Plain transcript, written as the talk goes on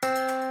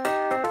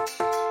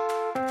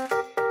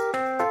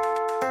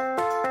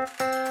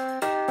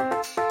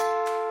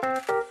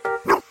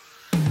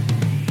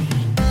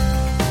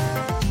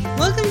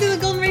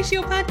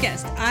Ratio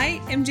Podcast.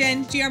 I am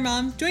Jen, GR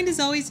Mom, joined as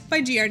always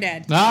by GR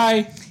Dad.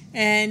 Hi.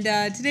 And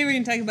today we're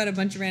going to talk about a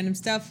bunch of random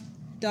stuff,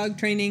 dog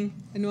training,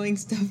 annoying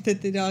stuff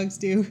that the dogs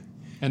do.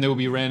 And there will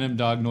be random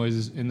dog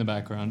noises in the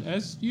background,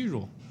 as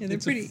usual. Yeah, they're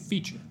it's a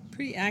feature.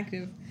 Pretty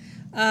active.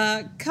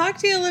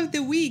 Cocktail of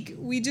the week.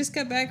 We just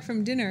got back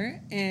from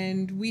dinner,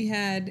 and we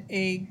had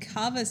a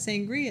cava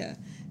sangria.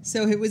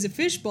 So it was a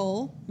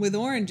fishbowl with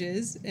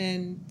oranges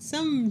and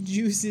some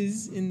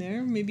juices in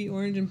there, maybe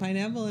orange and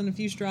pineapple and a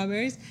few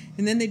strawberries.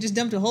 And then they just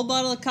dumped a whole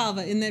bottle of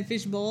cava in that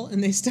fishbowl,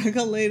 and they stuck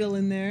a ladle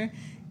in there.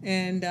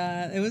 And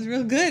it was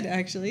real good,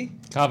 actually.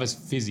 Cava's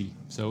fizzy,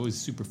 so it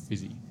was super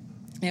fizzy.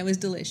 It was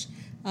delish.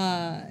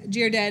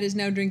 GR Dad is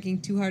now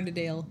drinking Too Hard a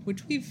Dale,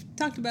 which we've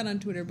talked about on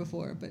Twitter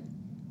before, but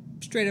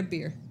straight up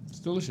beer. It's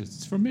delicious.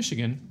 It's from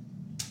Michigan,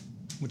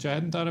 which I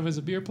hadn't thought of as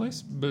a beer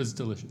place, but it's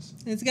delicious.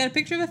 And it's got a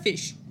picture of a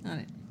fish on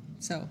it.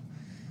 So,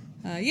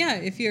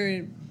 if you're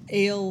an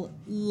ale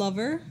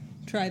lover,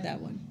 try that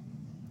one.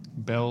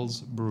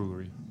 Bell's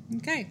Brewery.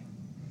 Okay.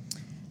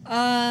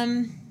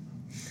 Did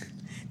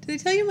I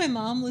tell you my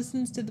mom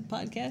listens to the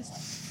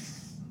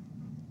podcast?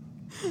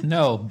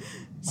 No.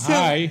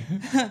 Hi.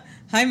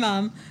 Hi,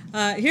 Mom.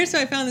 Here's how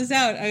I found this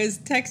out. I was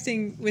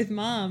texting with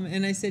Mom,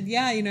 and I said,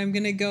 I'm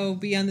going to go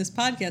be on this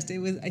podcast. It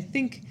was, I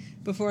think,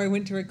 before I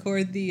went to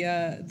record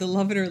the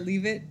Love It or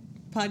Leave It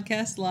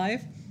podcast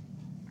live.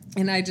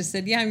 And I just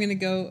said, I'm going to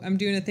go. I'm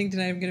doing a thing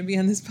tonight. I'm going to be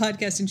on this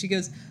podcast. And she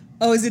goes,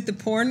 oh, is it the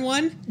porn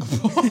one?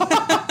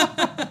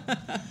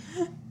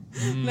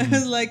 And I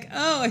was like,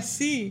 oh, I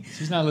see.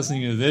 She's not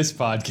listening to this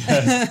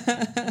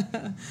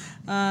podcast.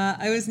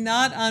 I was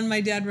not on My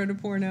Dad Wrote a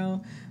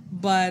Porno,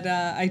 but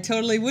I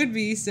totally would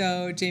be.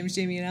 So James,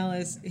 Jamie, and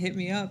Alice, hit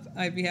me up.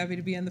 I'd be happy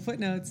to be on the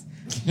footnotes.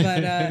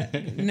 But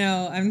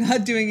no, I'm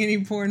not doing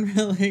any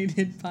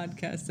porn-related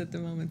podcasts at the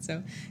moment.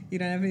 So you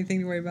don't have anything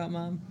to worry about,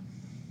 Mom.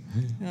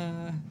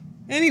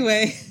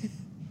 Anyway.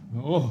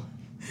 Oh.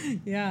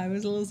 Yeah, I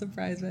was a little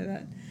surprised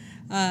by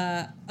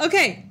that.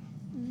 Okay.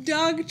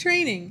 Dog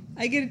training.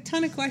 I get a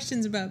ton of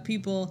questions about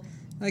people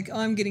like, oh,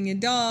 I'm getting a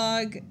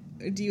dog.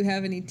 Do you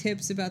have any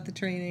tips about the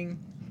training?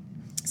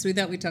 So we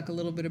thought we'd talk a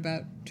little bit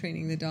about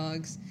training the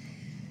dogs.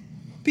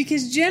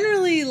 Because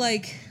generally,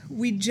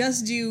 we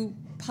just do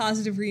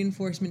positive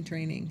reinforcement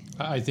training.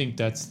 I think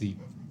that's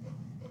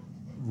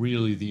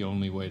really the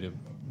only way to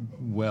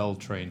well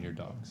train your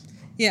dogs.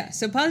 Yeah,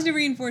 so positive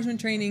reinforcement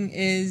training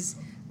is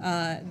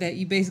that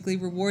you basically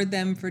reward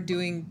them for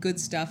doing good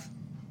stuff.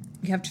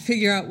 You have to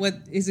figure out what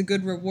is a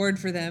good reward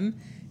for them,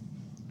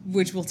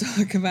 which we'll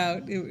talk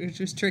about, which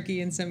was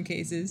tricky in some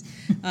cases.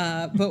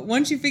 But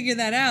once you figure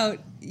that out,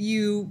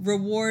 you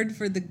reward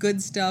for the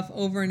good stuff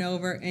over and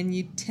over, and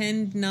you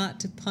tend not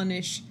to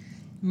punish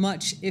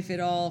much, if at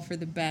all, for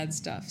the bad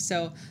stuff.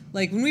 So,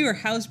 when we were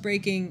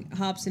housebreaking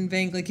Hops and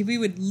Vank, if we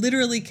would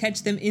literally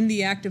catch them in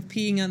the act of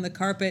peeing on the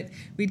carpet,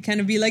 we'd kind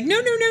of be like, no,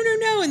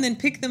 and then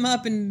pick them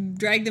up and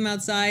drag them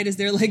outside as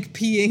they're,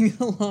 peeing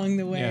along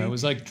the way. Yeah, it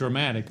was,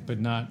 dramatic, but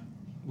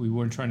we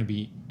weren't trying to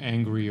be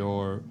angry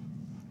or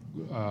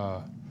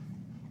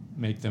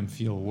make them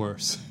feel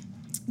worse.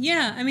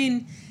 Yeah, I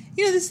mean,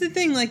 this is the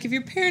thing. If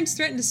your parents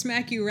threaten to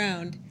smack you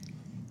around,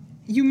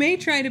 you may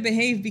try to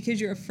behave because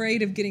you're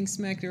afraid of getting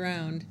smacked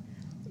around,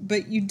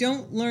 but you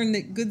don't learn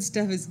that good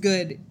stuff is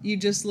good. You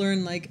just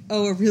learn,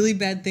 a really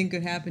bad thing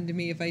could happen to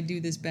me if I do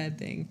this bad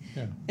thing.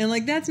 Yeah.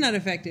 And, that's not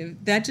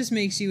effective. That just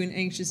makes you an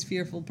anxious,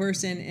 fearful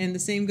person, and the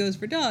same goes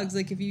for dogs.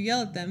 If you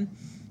yell at them,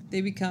 they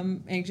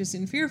become anxious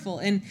and fearful.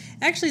 And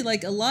actually,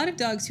 a lot of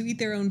dogs who eat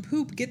their own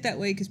poop get that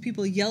way because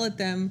people yell at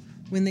them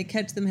when they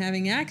catch them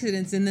having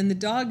accidents, and then the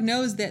dog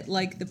knows that,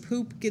 the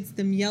poop gets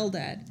them yelled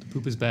at.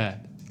 Poop is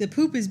bad. The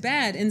poop is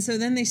bad, and so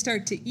then they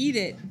start to eat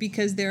it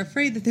because they're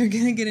afraid that they're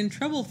going to get in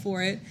trouble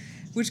for it,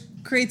 which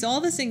creates all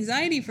this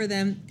anxiety for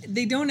them.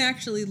 They don't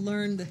actually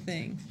learn the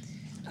thing.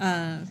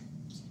 Yeah,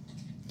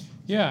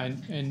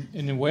 and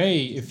in a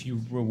way, if you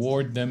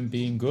reward them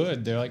being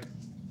good, they're like,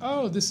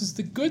 oh, this is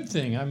the good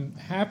thing. I'm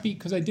happy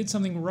because I did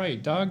something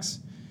right.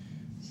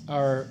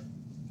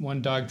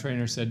 One dog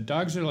trainer said,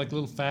 dogs are like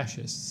little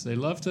fascists. They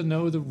love to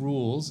know the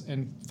rules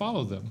and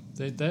follow them.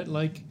 That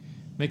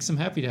makes them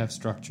happy to have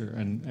structure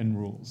and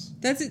rules.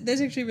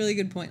 That's actually a really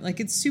good point.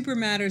 It super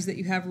matters that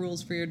you have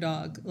rules for your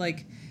dog.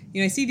 I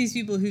see these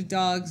people whose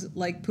dogs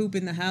poop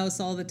in the house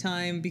all the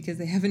time because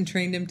they haven't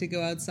trained them to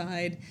go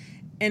outside.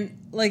 And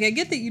I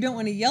get that you don't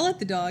want to yell at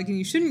the dog and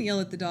you shouldn't yell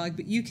at the dog,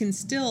 but you can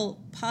still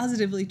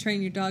positively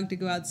train your dog to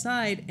go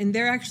outside, and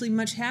they're actually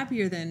much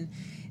happier then.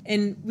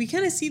 And we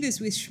kind of see this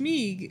with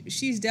Schmieg.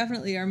 She's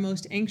definitely our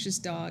most anxious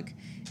dog.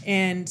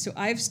 And so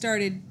I've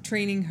started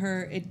training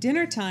her at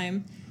dinner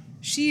time.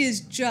 She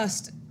is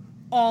just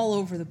all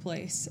over the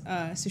place.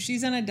 So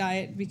she's on a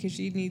diet because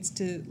she needs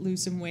to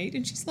lose some weight,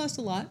 and she's lost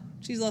a lot.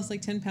 She's lost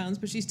 10 pounds,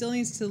 but she still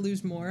needs to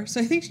lose more. So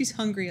I think she's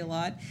hungry a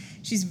lot.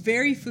 She's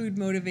very food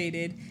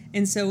motivated.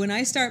 And so when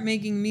I start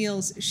making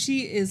meals,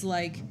 she is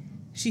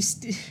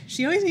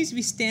she always needs to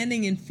be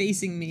standing and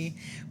facing me,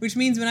 which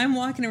means when I'm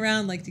walking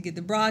around, like to get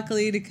the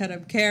broccoli, to cut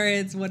up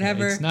carrots,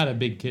 whatever. It's not a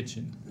big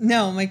kitchen.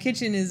 No, my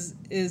kitchen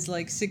is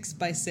like 6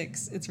 by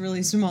 6. It's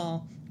really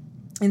small.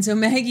 And so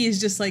Maggie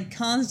is just like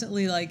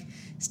constantly like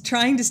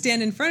trying to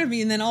stand in front of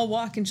me, and then I'll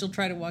walk and she'll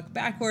try to walk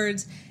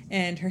backwards,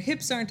 and her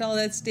hips aren't all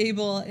that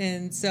stable,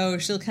 and so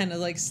she'll kind of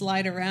like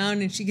slide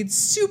around, and she gets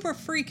super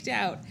freaked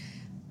out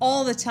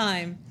all the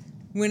time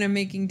when I'm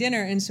making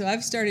dinner. And so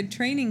I've started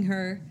training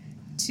her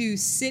to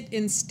sit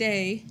and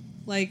stay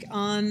like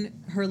on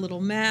her little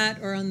mat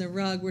or on the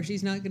rug where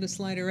she's not going to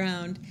slide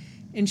around,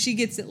 and she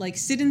gets it like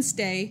sit and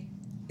stay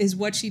is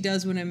what she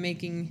does when I'm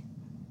making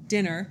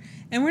dinner.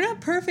 And we're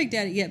not perfect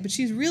at it yet, but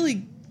she's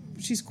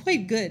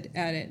quite good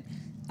at it.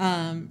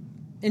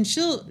 And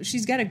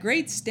she's got a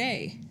great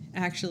stay,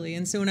 actually.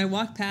 And so when I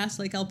walk past,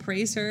 like, I'll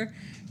praise her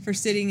for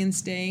sitting and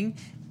staying.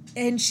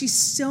 And she's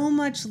so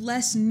much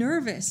less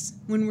nervous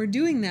when we're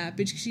doing that,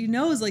 because she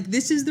knows, like,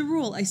 this is the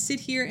rule. I sit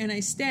here and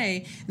I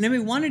stay, and I may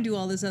want to do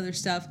all this other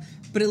stuff,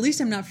 but at least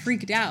I'm not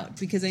freaked out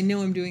because I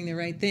know I'm doing the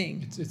right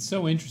thing. It's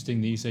so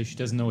interesting that you say she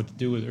doesn't know what to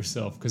do with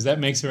herself, because that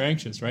makes her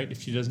anxious, right?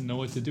 If she doesn't know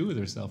what to do with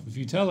herself. If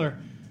you tell her,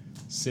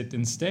 sit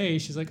and stay,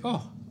 she's like,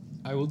 oh,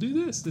 I will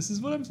do this. This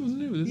is what I'm supposed to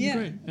do. This is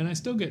great. And I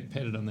still get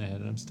petted on the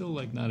head, and I'm still,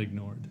 like, not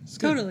ignored. It's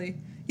good. Totally.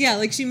 Yeah,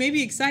 like, she may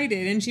be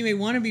excited, and she may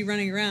want to be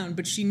running around,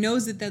 but she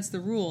knows that that's the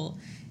rule.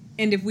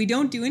 And if we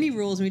don't do any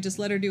rules and we just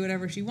let her do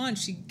whatever she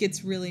wants, she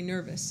gets really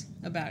nervous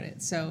about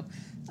it. So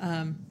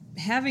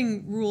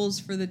having rules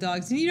for the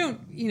dogs,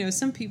 and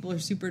some people are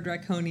super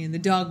draconian. The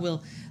dog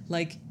will,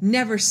 like,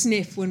 never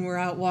sniff when we're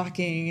out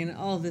walking and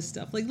all this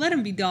stuff. Like, let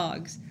them be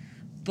dogs.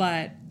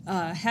 But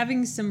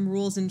having some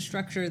rules and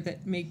structure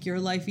that make your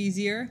life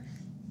easier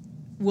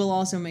will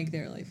also make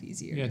their life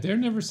easier. Yeah, they're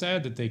never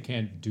sad that they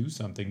can't do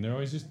something. They're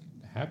always just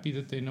happy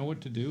that they know what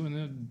to do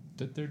and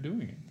that they're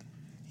doing it.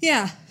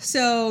 Yeah,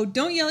 so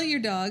don't yell at your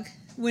dog.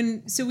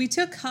 So we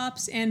took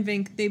Hops and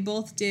Vink. They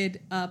both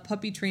did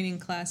puppy training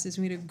classes.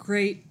 We had a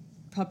great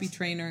puppy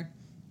trainer,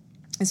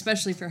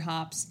 especially for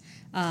Hops.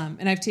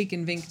 And I've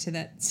taken Vink to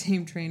that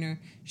same trainer.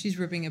 She's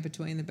ripping up a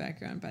toy in the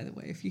background, by the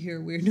way, if you hear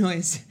a weird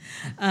noise.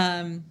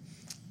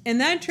 And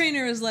that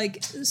trainer is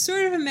like,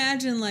 sort of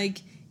imagine like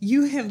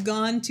you have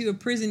gone to a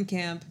prison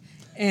camp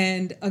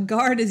and a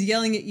guard is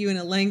yelling at you in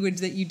a language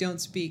that you don't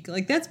speak.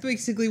 Like, that's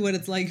basically what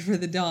it's like for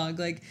the dog.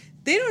 Like,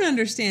 they don't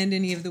understand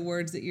any of the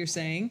words that you're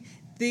saying.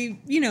 They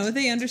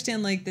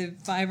understand like the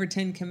 5 or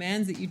 10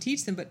 commands that you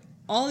teach them, but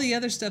all the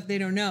other stuff they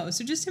don't know.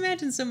 So just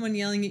imagine someone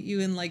yelling at you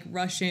in like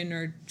Russian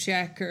or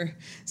Czech or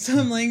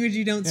some language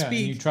you don't speak.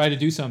 And you try to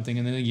do something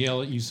and then they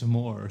yell at you some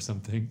more or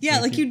something. Yeah,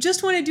 like you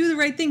just want to do the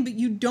right thing, but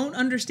you don't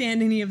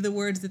understand any of the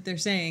words that they're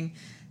saying.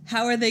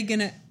 How are they going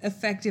to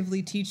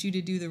effectively teach you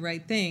to do the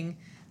right thing?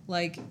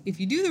 Like, if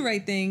you do the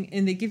right thing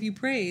and they give you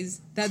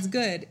praise, that's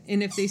good.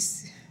 And if they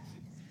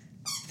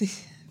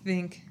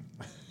Vink.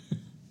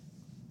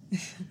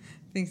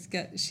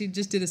 She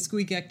just did a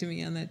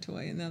squeakectomy on that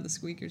toy, and now the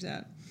squeaker's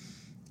out.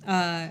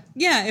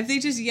 If they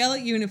just yell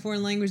at you in a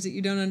foreign language that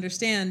you don't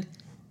understand,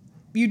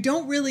 you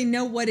don't really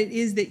know what it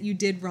is that you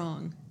did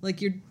wrong.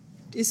 Like,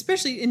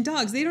 especially in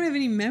dogs, they don't have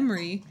any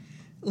memory.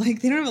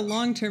 Like, they don't have a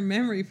long-term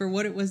memory for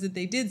what it was that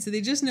they did, so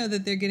they just know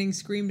that they're getting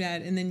screamed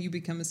at, and then you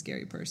become a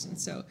scary person.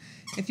 So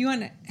if you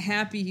want a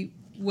happy,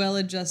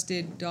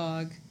 well-adjusted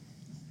dog,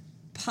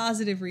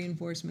 positive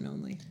reinforcement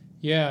only.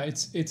 Yeah,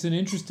 it's an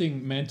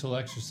interesting mental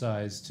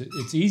exercise.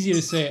 It's easy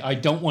to say, I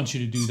don't want you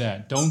to do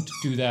that. Don't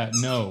do that.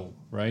 No,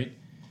 right?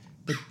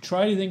 But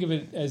try to think of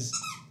it as,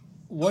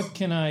 what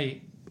can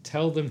I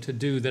tell them to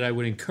do that I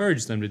would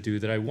encourage them to do,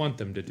 that I want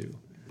them to do?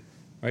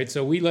 Right?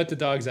 So we let the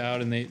dogs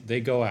out, and they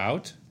go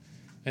out,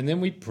 and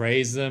then we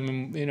praise them,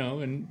 and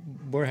and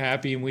we're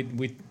happy, and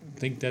we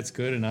think that's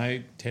good, and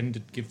I tend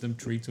to give them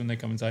treats when they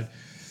come inside.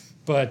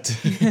 But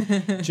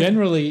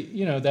generally,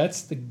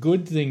 that's the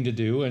good thing to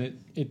do, and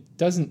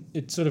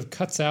it sort of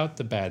cuts out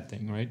the bad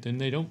thing, right? And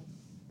they don't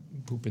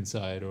poop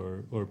inside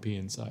or pee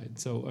inside.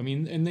 So, I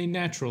mean, and they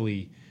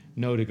naturally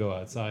know to go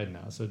outside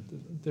now. So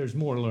there's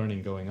more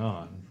learning going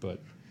on.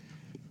 But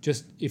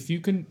just if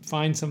you can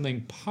find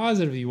something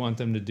positive you want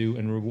them to do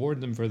and reward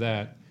them for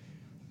that,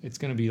 it's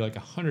going to be like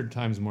 100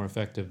 times more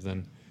effective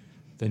than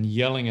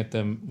yelling at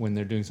them when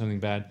they're doing something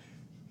bad,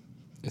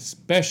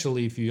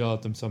 especially if you yell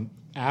at them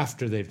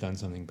after they've done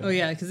something bad. Oh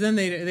yeah, because then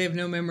they have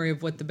no memory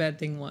of what the bad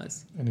thing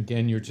was. And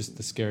again, you're just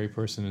the scary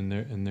person,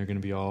 and they're going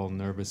to be all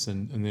nervous,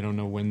 and they don't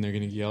know when they're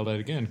going to get yelled at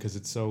again because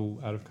it's so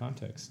out of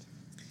context.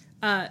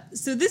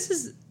 So this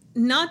is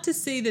not to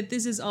say that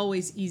this is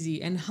always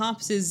easy, and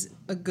Hops is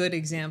a good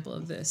example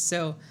of this.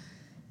 So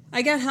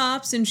I got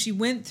Hops, and she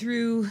went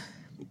through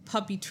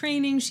puppy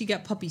training. She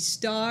got Puppy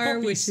Star,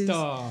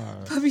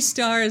 Puppy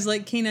Star is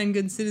like Canine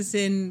Good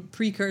Citizen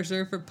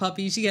precursor for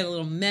puppies. She got a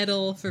little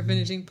medal for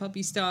finishing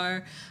Puppy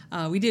Star.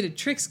 We did a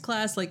tricks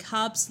class. Like,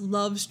 Hops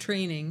loves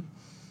training,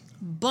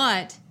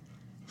 but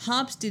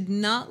Hops did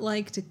not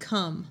like to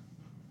come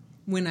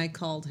when I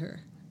called her.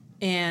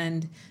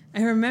 And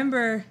I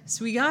remember,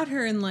 so we got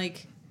her in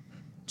like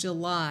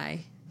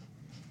July,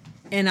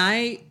 And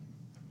I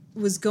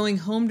was going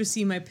home to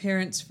see my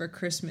parents for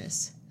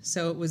Christmas.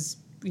 So it was,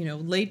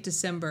 late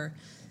December.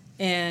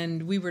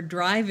 And we were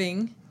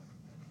driving.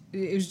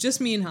 It was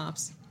just me and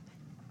Hops.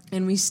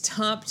 And we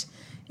stopped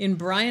in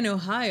Bryan,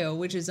 Ohio,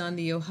 which is on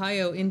the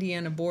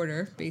Ohio-Indiana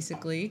border,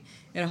 basically,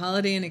 at a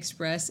Holiday Inn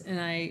Express. And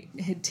I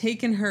had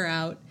taken her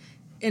out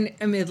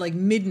at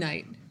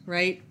midnight,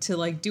 right,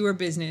 to do her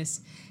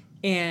business.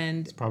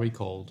 And it's probably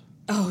cold.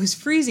 Oh, it was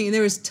freezing. And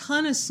there was a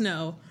ton of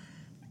snow.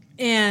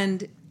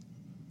 And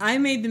I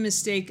made the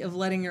mistake of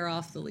letting her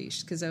off the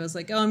leash because I was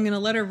like, I'm going to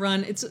let her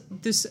run.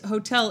 This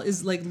hotel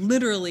is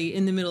literally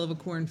in the middle of a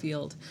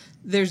cornfield.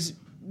 There's,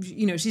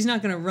 she's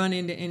not going to run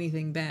into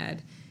anything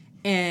bad.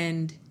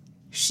 And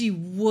she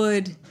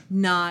would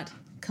not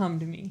come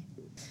to me.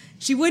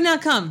 She would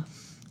not come.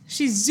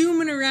 She's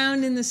zooming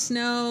around in the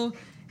snow,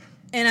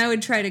 and I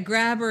would try to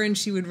grab her, and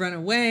she would run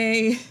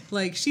away.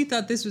 She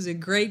thought this was a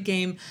great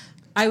game.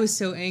 I was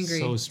so angry.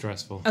 So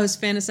stressful. I was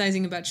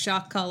fantasizing about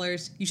shock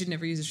collars. You should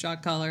never use a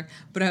shock collar.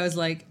 But I was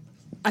like,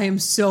 I am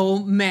so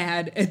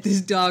mad at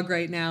this dog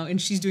right now, and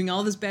she's doing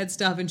all this bad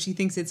stuff, and she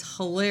thinks it's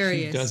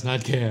hilarious. She does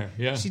not care.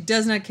 Yeah. She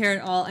does not care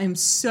at all. I'm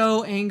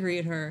so angry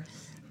at her.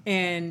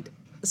 And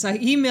so I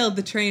emailed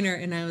the trainer,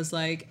 and I was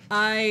like,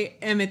 I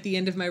am at the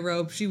end of my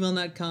rope. She will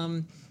not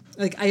come.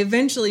 I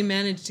eventually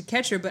managed to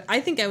catch her, but I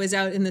think I was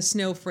out in the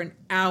snow for an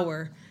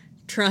hour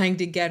trying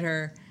to get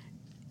her.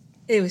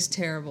 It was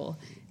terrible.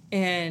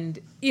 And,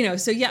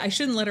 so yeah, I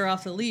shouldn't let her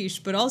off the leash,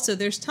 but also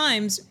there's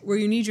times where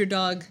you need your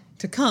dog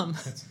to come.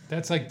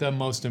 That's the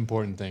most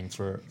important thing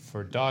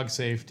for dog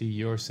safety,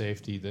 your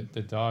safety, that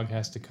the dog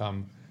has to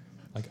come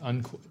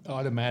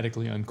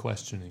automatically,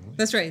 unquestioningly.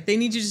 That's right. They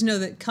need you to just know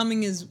that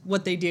coming is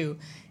what they do.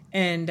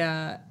 And,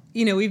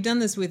 we've done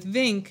this with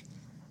Vink.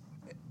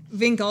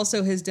 Vink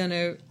also has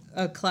done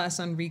a class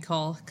on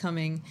recall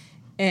coming.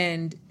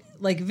 And,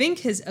 Vink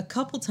has a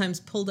couple times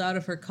pulled out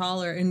of her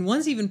collar and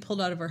once even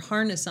pulled out of her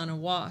harness on a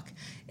walk.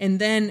 And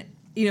then,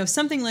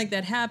 something like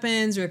that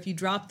happens, or if you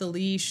drop the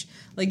leash,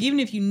 even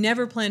if you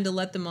never plan to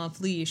let them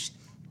off leash,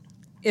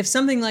 if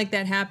something like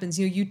that happens,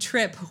 you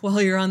trip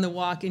while you're on the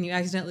walk and you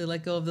accidentally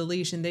let go of the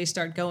leash and they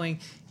start going,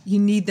 you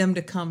need them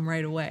to come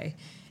right away.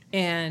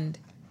 And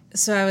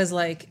so I was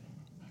like,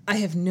 I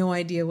have no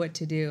idea what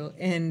to do.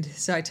 And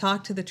so I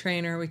talked to the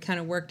trainer. We kind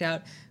of worked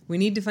out, we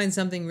need to find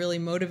something really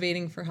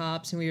motivating for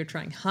Hops. And we were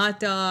trying hot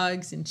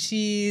dogs and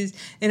cheese.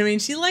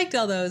 And she liked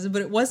all those,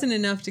 but it wasn't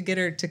enough to get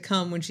her to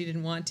come when she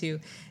didn't want to.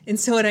 And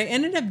so what I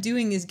ended up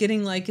doing is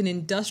getting an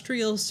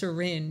industrial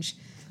syringe.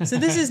 So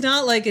this is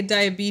not like a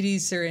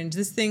diabetes syringe.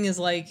 This thing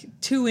is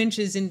 2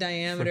 inches in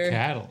diameter. For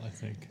cattle, I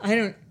think. I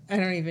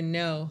don't even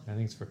know. I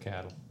think it's for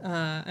cattle.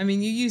 You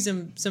use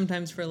them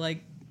sometimes for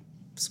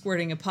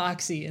squirting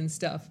epoxy and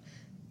stuff.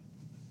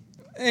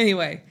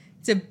 Anyway,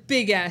 it's a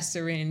big ass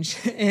syringe.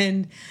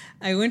 And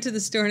I went to the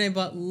store and I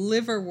bought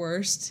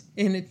liverwurst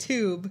in a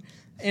tube,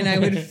 and I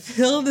would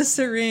fill the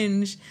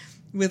syringe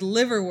with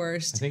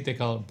liverwurst. I think they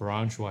call it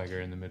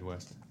Braunschweiger in the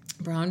Midwest.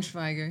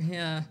 Braunschweiger,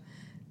 yeah.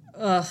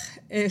 Ugh,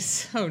 it's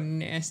so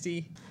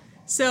nasty.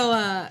 So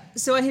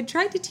I had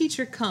tried to teach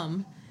her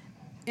come,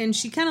 and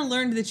she kind of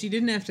learned that she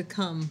didn't have to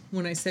come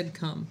when I said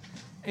come.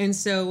 And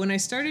so when I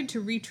started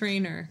to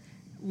retrain her,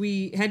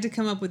 we had to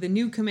come up with a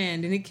new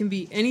command, and it can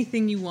be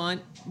anything you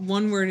want.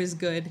 One word is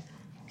good.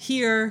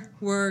 Here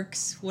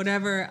works,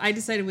 whatever. I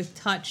decided with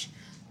touch,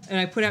 and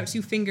I put out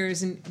 2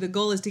 fingers, and the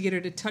goal is to get her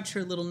to touch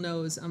her little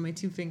nose on my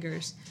 2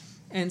 fingers.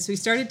 And so we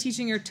started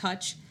teaching her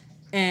touch,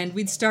 and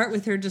we'd start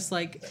with her just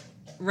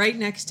right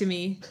next to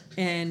me,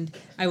 and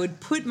I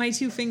would put my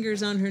 2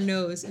 fingers on her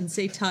nose and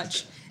say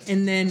touch,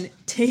 and then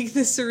take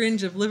the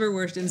syringe of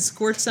liverwurst and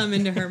squirt some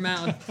into her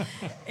mouth,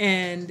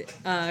 and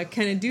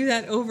kind of do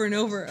that over and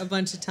over a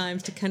bunch of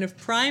times to kind of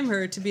prime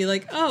her to be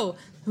like, oh,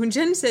 when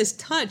Jen says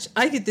touch,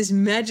 I get this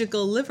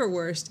magical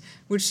liverwurst,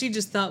 which she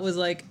just thought was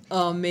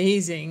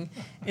amazing.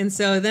 And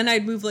so then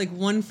I'd move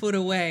 1 foot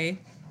away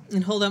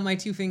and hold out my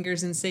 2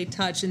 fingers and say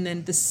touch, and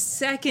then the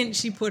second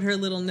she put her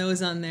little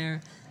nose on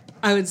there,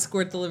 I would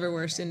squirt the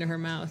liverwurst into her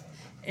mouth.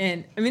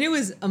 And it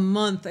was a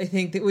month, I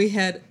think, that we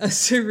had a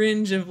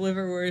syringe of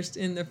liverwurst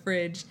in the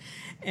fridge.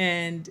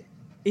 And,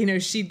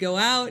 she'd go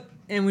out,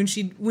 and when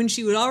she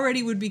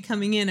would be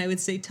coming in, I would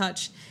say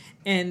touch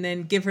and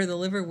then give her the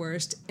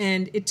liverwurst.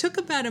 And it took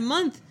about a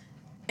month,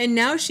 and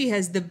now she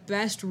has the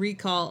best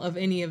recall of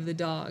any of the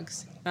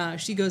dogs.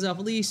 She goes off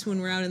leash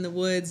when we're out in the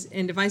woods,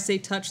 and if I say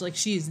touch,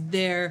 she is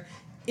there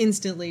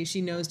instantly.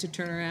 She knows to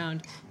turn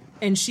around.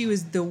 And she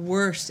was the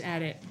worst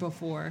at it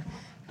before.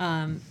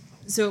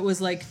 So it was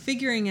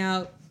figuring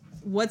out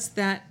what's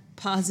that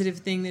positive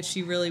thing that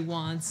she really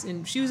wants.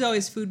 And she was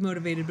always food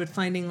motivated, but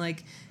finding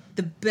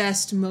the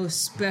best,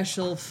 most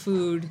special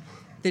food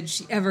that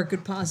she ever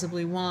could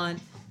possibly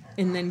want,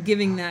 and then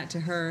giving that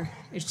to her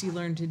as she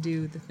learned to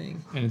do the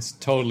thing. And it's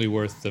totally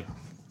worth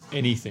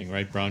anything,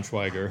 right?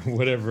 Braunschweiger,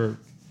 whatever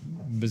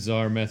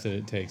bizarre method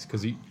it takes.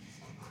 Because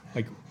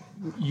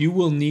you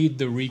will need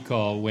the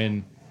recall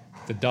when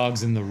the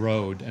dog's in the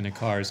road and a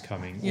car is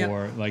coming, yep.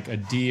 Or a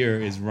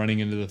deer is running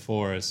into the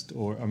forest,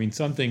 or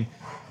something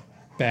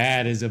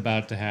bad is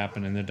about to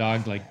happen, and the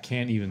dog like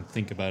can't even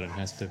think about it and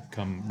has to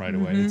come right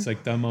away. It's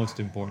like the most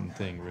important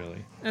thing,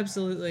 really.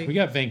 Absolutely. We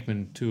got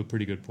Venkman to a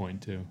pretty good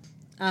point too.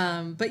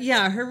 But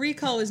yeah, her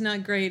recall was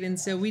not great, and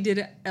so we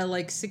did a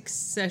like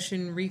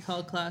 6-session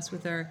recall class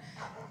with her,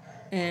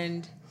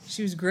 and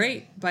she was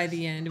great by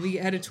the end. We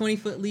had a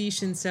 20-foot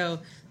leash, and so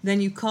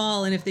then you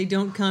call, and if they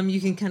don't come,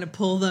 you can kind of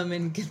pull them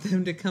and get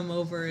them to come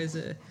over as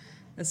a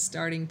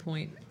starting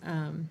point.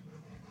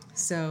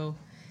 So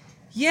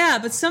yeah,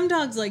 but some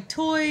dogs like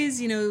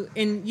toys, you know,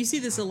 and you see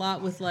this a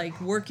lot with like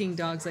working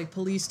dogs, like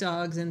police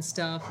dogs and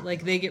stuff.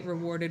 Like they get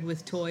rewarded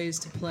with toys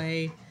to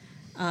play.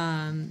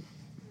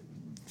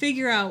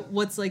 Figure out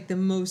what's like the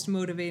most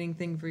motivating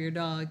thing for your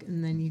dog,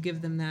 and then you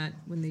give them that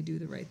when they do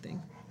the right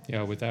thing.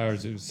 Yeah, with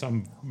ours, it was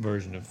some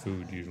version of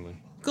food usually.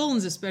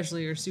 Goldens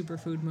especially are super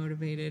food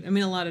motivated. I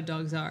mean, a lot of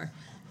dogs are.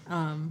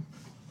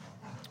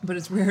 But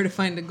it's rare to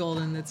find a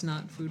golden that's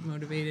not food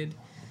motivated.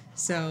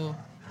 So,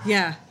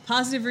 yeah,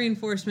 positive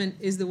reinforcement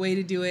is the way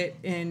to do it.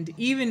 And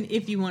even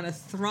if you want to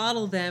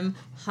throttle them,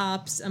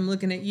 Hops, I'm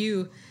looking at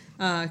you,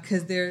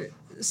 because they're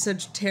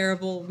such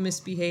terrible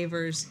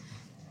misbehaviors,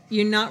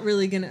 you're not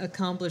really going to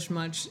accomplish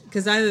much,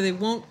 because either they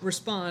won't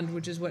respond,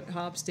 which is what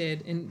Hops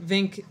did, and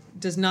Vink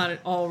does not at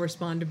all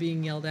respond to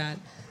being yelled at.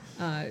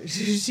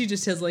 She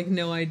just has like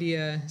no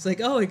idea. It's like,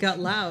 oh, it got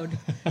loud.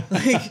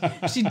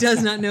 Like she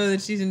does not know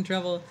that she's in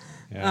trouble.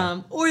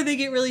 Yeah. Or they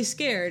get really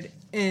scared,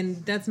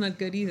 and that's not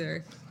good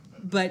either.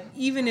 But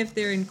even if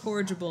they're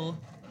incorrigible,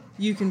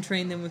 you can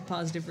train them with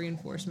positive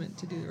reinforcement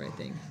to do the right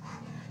thing.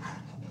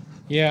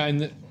 Yeah,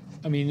 and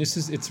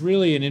it's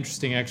really an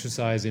interesting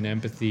exercise in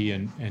empathy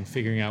and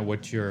figuring out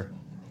what you're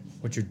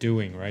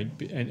doing, right?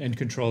 And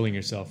controlling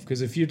yourself.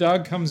 Because if your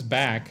dog comes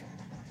back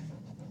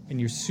and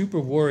you're super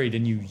worried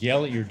and you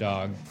yell at your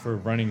dog for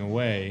running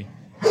away,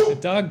 the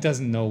dog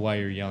doesn't know why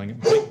you're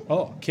yelling.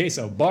 Oh,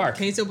 Queso, bark.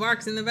 Queso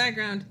barks in the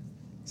background.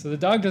 So the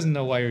dog doesn't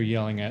know why you're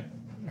yelling at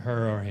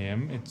her or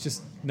him. It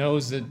just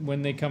knows that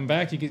when they come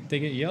back, they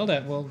get yelled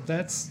at. Well,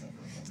 that's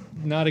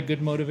not a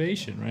good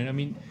motivation, right? I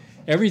mean,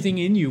 everything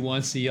in you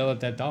wants to yell at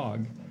that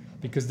dog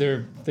because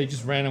they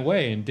just ran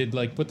away and did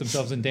like put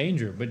themselves in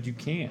danger, but you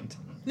can't.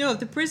 No, if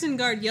the prison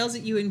guard yells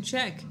at you in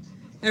check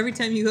every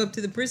time you go up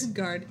to the prison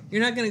guard,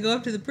 you're not going to go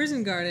up to the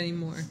prison guard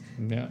anymore.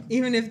 Yeah.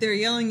 Even if they're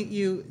yelling at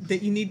you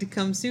that you need to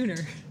come sooner,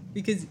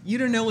 because you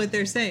don't know what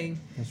they're saying.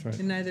 That's right.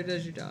 And neither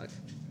does your dog.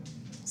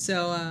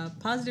 So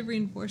positive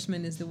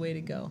reinforcement is the way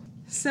to go.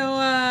 So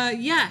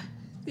yeah,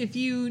 if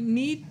you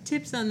need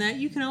tips on that,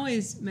 you can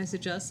always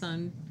message us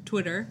on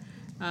Twitter.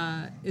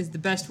 Is the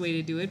best way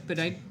to do it, but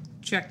I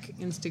check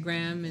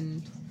Instagram,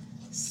 and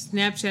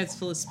Snapchat's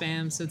full of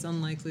spam, so it's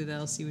unlikely that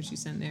I'll see what you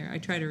send there. I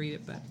try to read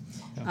it,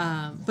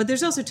 but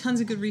there's also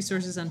tons of good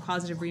resources on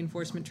positive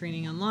reinforcement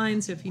training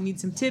online, so if you need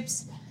some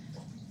tips,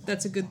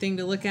 that's a good thing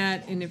to look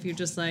at. And if you're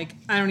just like,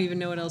 I don't even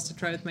know what else to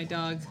try with my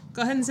dog,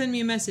 go ahead and send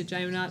me a message. I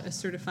am not a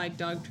certified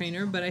dog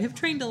trainer, but I have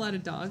trained a lot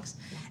of dogs.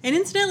 And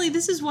incidentally,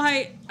 this is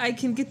why I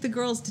can get the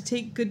girls to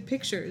take good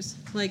pictures.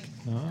 Like,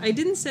 I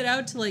didn't set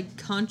out to like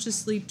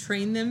consciously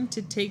train them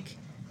to take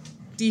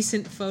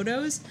decent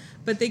photos,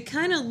 but they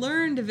kind of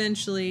learned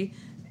eventually.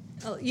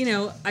 You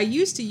know, I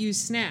used to use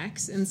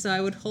snacks, and so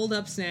I would hold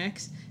up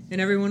snacks,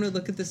 and everyone would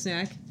look at the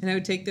snack, and I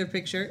would take their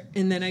picture,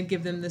 and then I'd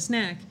give them the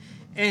snack.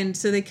 And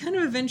so they kind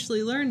of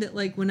eventually learned that,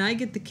 like, when I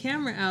get the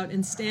camera out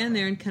and stand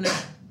there and kind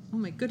of, oh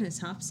my goodness,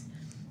 Hops,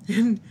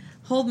 and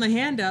hold my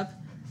hand up,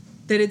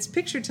 that it's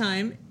picture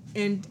time,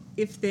 and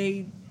if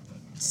they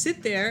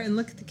sit there and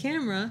look at the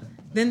camera,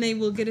 then they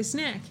will get a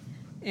snack.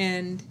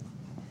 And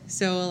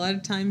so a lot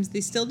of times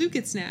they still do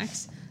get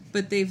snacks,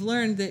 but they've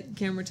learned that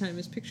camera time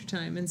is picture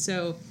time. And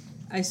so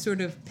I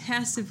sort of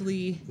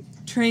passively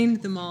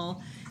trained them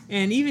all.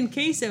 And even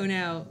Queso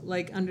now,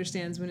 like,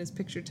 understands when it's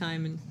picture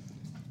time, and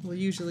will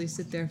usually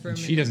sit there for a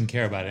minute. She doesn't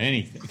care about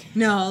anything.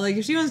 No, like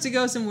if she wants to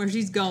go somewhere,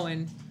 she's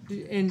going.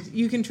 And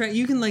you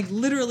can like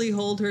literally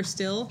hold her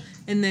still,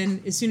 and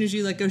then as soon as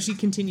you let go, she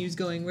continues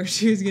going where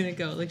she was gonna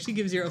go. Like she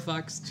gives 0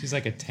 fucks. She's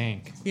like a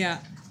tank. Yeah.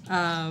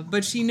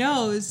 But she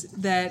knows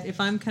that if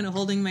I'm kind of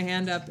holding my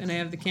hand up and I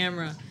have the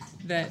camera,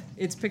 that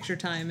it's picture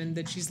time and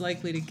that she's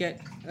likely to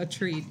get a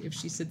treat if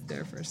she sits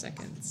there for a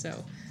second.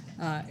 So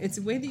it's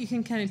a way that you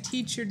can kind of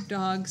teach your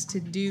dogs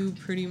to do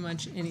pretty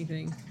much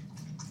anything.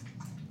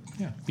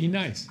 Yeah, be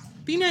nice.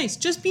 Be nice.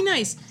 Just be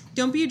nice.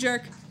 Don't be a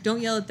jerk.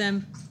 Don't yell at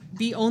them.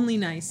 Be only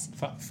nice.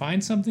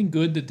 Find something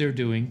good that they're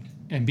doing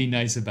and be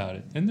nice about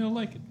it, and they'll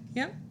like it.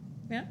 Yep.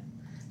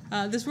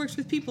 Yeah. This works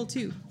with people,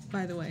 too,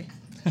 by the way.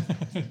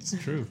 It's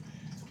true.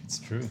 It's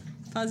true.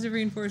 Positive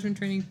reinforcement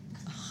training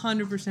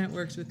 100%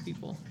 works with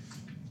people.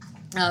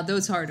 Though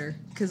it's harder,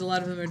 because a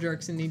lot of them are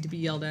jerks and need to be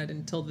yelled at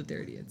and told that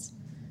they're idiots.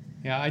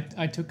 Yeah,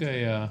 I took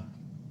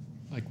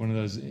like one of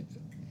those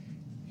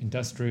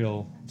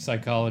industrial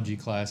psychology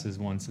classes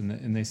once,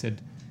 and they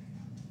said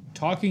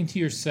talking to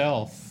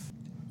yourself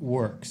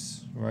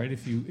works, right?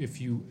 If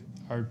you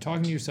are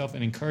talking to yourself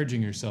and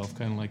encouraging yourself,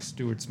 kind of like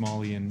Stuart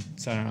Smalley in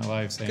Saturday Night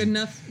Live saying, Good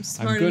enough, I'm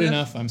smart good enough.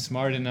 enough, I'm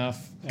smart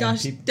enough.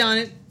 Gosh darn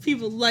it,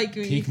 people like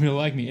me. People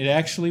like me. It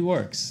actually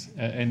works.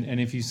 And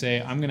if you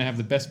say, I'm going to have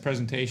the best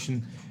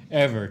presentation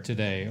ever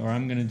today, or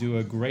I'm going to do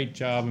a great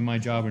job in my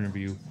job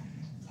interview,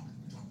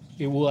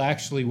 it will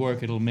actually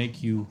work. It'll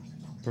make you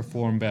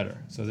perform better.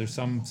 So there's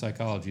some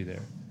psychology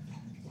there.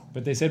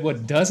 But they said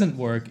what doesn't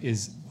work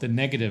is the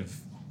negative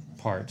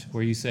part,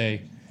 where you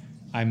say,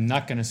 I'm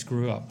not going to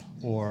screw up,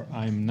 or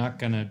I'm not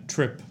going to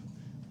trip,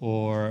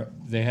 or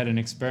they had an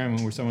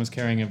experiment where someone was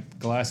carrying a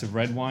glass of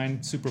red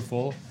wine super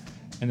full,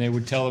 and they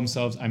would tell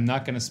themselves, I'm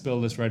not going to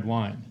spill this red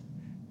wine.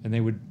 And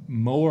they would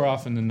more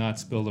often than not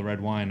spill the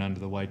red wine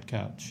onto the white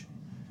couch.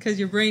 Because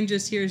your brain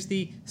just hears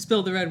the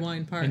spill the red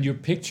wine part. And you're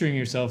picturing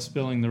yourself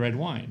spilling the red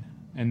wine,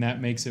 and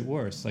that makes it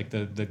worse. Like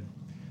the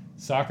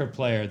soccer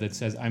player that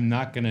says, I'm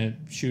not going to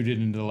shoot it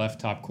into the left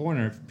top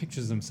corner,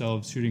 pictures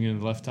themselves shooting it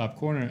into the left top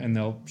corner, and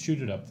they'll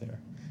shoot it up there.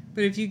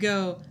 But if you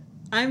go,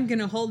 I'm going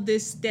to hold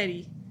this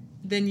steady,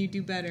 then you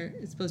do better.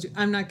 It's supposed to,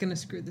 I'm not going to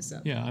screw this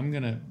up. Yeah, I'm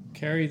going to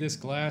carry this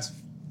glass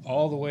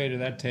all the way to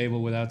that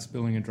table without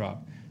spilling a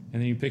drop.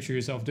 And then you picture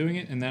yourself doing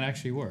it, and that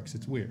actually works.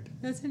 It's weird.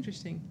 That's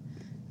interesting.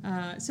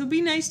 So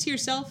be nice to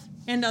yourself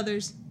and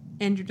others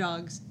and your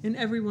dogs, and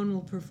everyone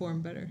will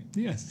perform better.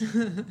 Yes.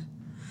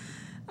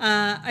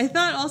 I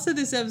thought also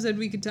this episode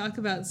we could talk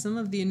about some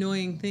of the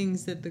annoying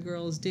things that the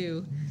girls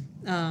do,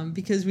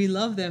 because we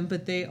love them,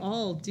 but they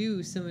all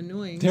do some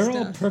annoying They're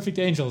stuff. all perfect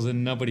angels,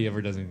 and nobody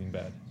ever does anything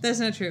bad. That's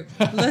not true.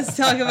 Let's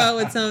talk about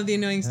what some of the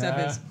annoying stuff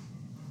is.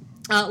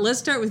 Let's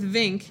start with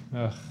Vink.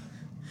 Ugh.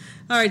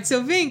 All right,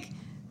 so Vink.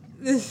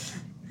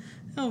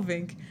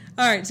 Vink.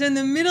 All right, so in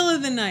the middle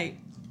of the night,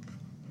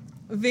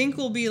 Vink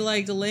will be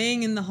like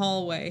laying in the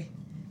hallway,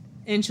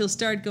 and she'll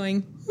start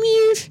going,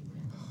 meow,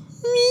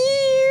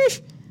 meow,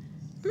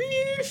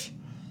 meow.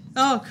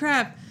 Oh,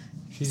 crap.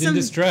 She's in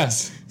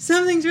distress.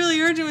 Something's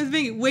really urgent with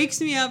Vink. It wakes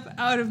me up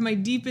out of my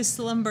deepest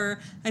slumber.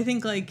 I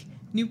think like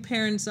new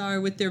parents are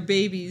with their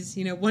babies.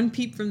 You know, one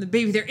peep from the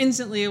baby, they're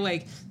instantly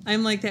awake.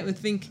 I'm like that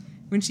with Vink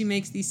when she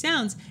makes these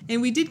sounds.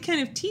 And we did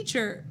kind of teach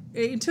her.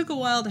 It took a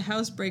while to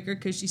housebreak her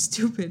because she's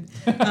stupid.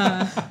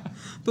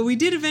 But we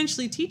did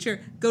eventually teach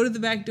her, go to the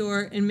back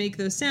door and make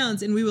those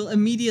sounds, and we will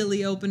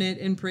immediately open it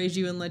and praise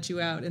you and let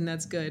you out, and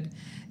that's good.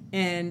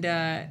 And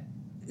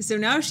so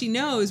now she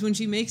knows when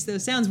she makes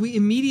those sounds, we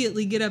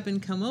immediately get up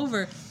and come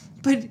over.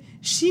 But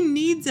she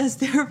needs us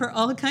there for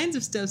all kinds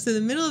of stuff. So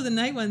the middle of the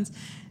night ones,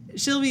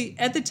 she'll be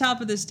at the top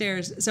of the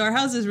stairs. So our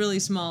house is really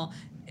small.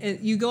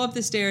 You go up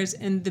the stairs,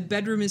 and the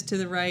bedroom is to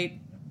the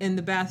right, and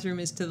the bathroom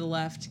is to the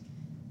left.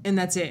 And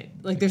that's it.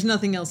 Like, there's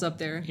nothing else up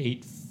there.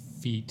 8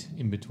 feet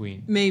in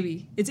between.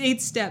 Maybe. It's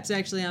 8 steps,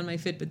 actually, on my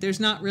Fitbit. There's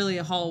not really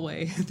a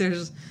hallway.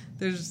 There's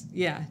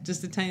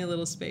just a tiny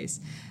little space.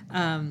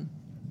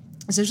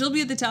 So she'll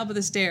be at the top of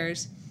the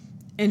stairs,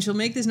 and she'll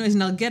make this noise,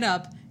 and I'll get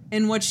up,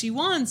 and what she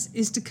wants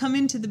is to come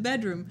into the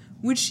bedroom,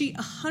 which she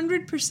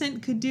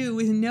 100% could do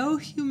with no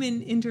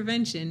human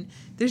intervention.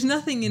 There's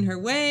nothing in her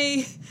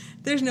way.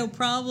 There's no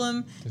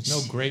problem. There's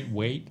no great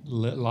weight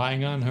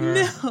lying on her.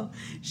 No.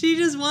 She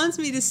just wants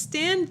me to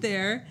stand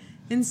there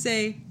and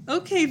say,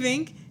 okay,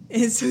 Vink.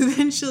 And so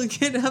then she'll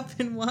get up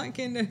and walk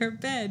into her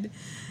bed.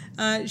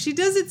 She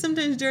does it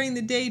sometimes during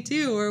the day,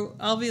 too, or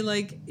I'll be,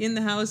 like, in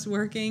the house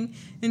working,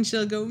 and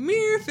she'll go,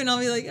 meerf, and I'll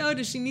be like, oh,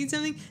 does she need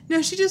something?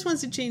 No, she just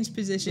wants to change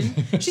position.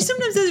 She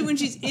sometimes does it when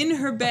she's in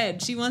her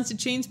bed. She wants to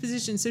change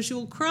position, so she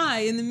will cry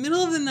in the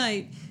middle of the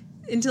night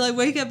until I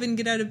wake up and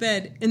get out of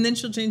bed, and then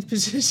she'll change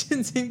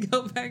positions and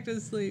go back to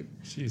sleep.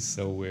 She's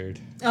so weird.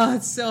 Oh,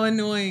 it's so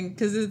annoying,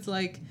 because it's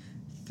like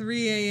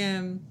 3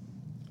 a.m.,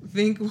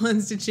 Vink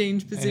wants to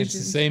change positions. And it's the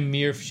same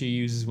meerf she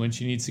uses when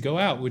she needs to go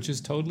out, which is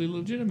totally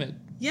legitimate.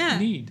 Yeah.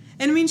 Need.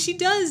 And I mean, she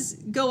does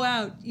go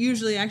out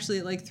usually actually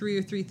at like 3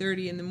 or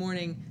 3:30 in the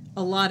morning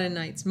a lot of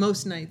nights.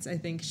 Most nights, I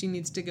think, she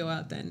needs to go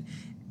out then.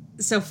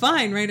 So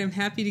fine, right? I'm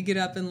happy to get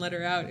up and let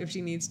her out if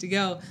she needs to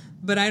go.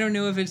 But I don't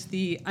know if it's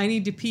the I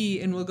need to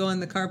pee and we'll go on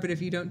the carpet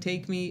if you don't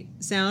take me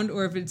sound,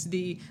 or if it's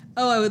the,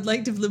 oh, I would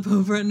like to flip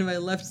over onto my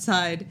left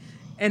side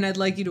and I'd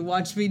like you to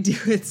watch me do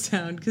it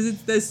sound, because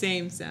it's the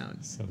same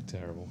sound. So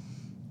terrible.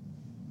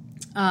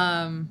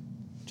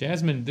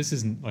 Jasmine, this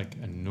isn't like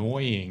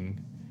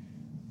annoying,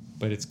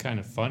 but it's kind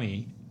of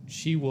funny.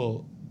 She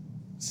will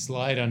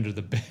slide under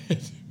the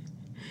bed.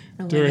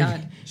 Oh my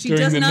God. She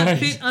during does the not night.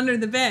 fit under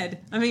the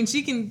bed. I mean,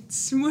 she can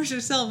smoosh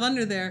herself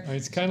under there. I mean,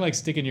 it's kind of like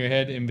sticking your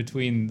head in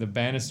between the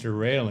banister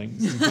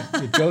railings.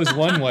 It goes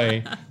one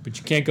way, but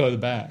you can't go to the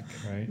back,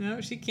 right?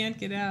 No, she can't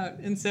get out.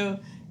 And so,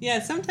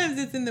 yeah, sometimes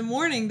it's in the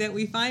morning that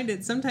we find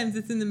it. Sometimes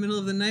it's in the middle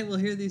of the night we'll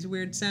hear these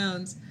weird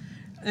sounds.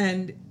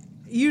 And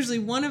usually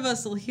one of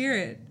us will hear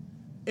it,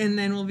 and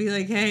then we'll be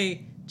like,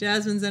 hey,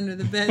 Jasmine's under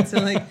the bed. So,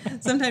 like,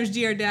 sometimes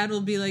G, our dad,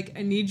 will be like,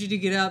 I need you to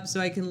get up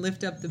so I can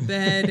lift up the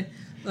bed.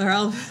 Or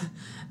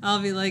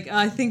I'll be like, oh,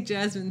 I think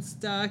Jasmine's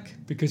stuck.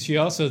 Because she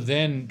also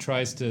then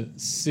tries to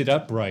sit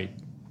upright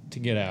to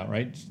get out,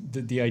 right?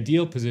 The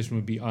ideal position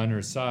would be on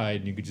her side,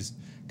 and you could just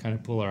kind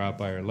of pull her out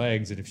by her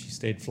legs, and if she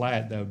stayed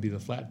flat, that would be the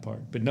flat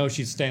part. But no,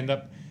 she'd stand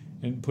up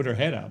and put her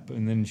head up,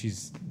 and then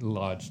she's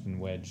lodged and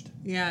wedged.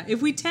 Yeah,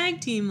 if we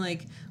tag team,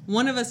 like,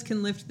 one of us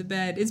can lift the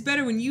bed. It's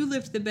better when you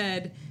lift the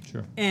bed,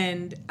 Sure.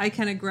 and I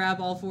kind of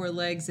grab all four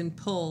legs and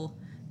pull,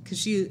 because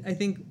she, I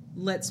think,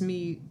 lets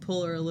me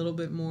pull her a little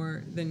bit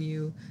more than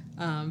you.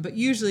 But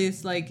usually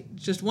it's like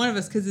just one of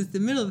us, because it's the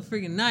middle of the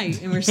friggin'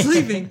 night and we're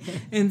sleeping.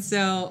 And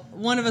so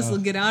one of us will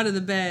get out of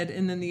the bed,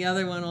 and then the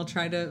other one will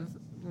try to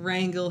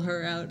wrangle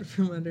her out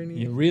from underneath.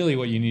 Yeah, really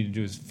what you need to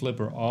do is flip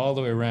her all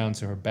the way around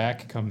so her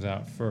back comes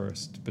out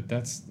first. But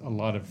that's a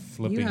lot of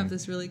flipping. You have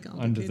this really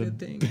complicated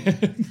thing.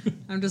 Bed.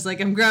 I'm just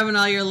like, I'm grabbing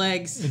all your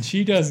legs. And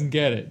she doesn't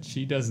get it.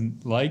 She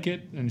doesn't like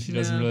it, and she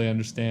doesn't No. really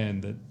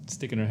understand that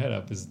sticking her head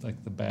up is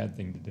like the bad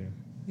thing to do.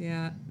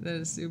 Yeah, that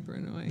is super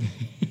annoying.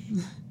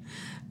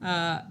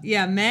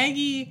 Yeah,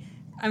 Maggie,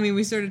 I mean,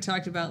 we sort of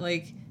talked about,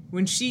 like,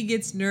 when she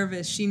gets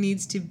nervous, she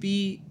needs to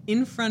be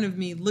in front of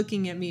me,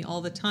 looking at me all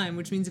the time,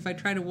 which means if I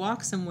try to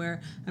walk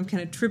somewhere, I'm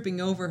kind of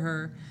tripping over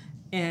her.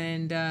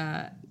 And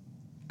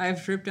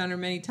I've tripped on her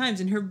many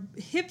times. And her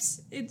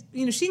hips,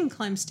 she can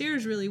climb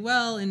stairs really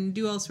well and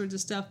do all sorts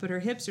of stuff, but her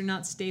hips are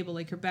not stable.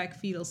 Like, her back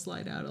feet will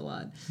slide out a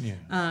lot.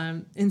 Yeah.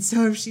 And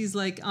so if she's,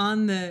 like,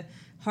 on the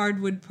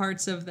hardwood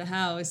parts of the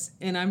house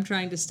and I'm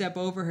trying to step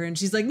over her and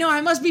she's like, no,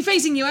 I must be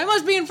facing you, I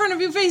must be in front of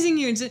you facing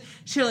you, and so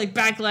she'll, like,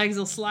 back legs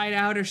will slide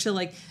out, or she'll,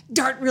 like,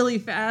 dart really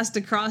fast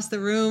across the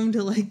room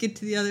to, like, get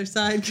to the other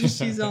side because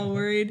she's all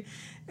worried.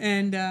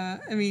 And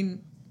I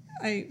mean,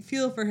 I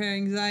feel for her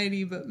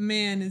anxiety, but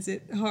man, is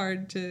it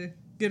hard to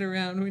get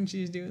around when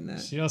she's doing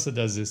that. She also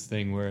does this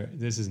thing where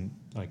this isn't,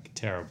 like,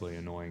 terribly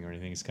annoying or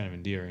anything, it's kind of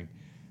endearing,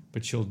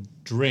 but she'll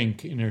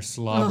drink in her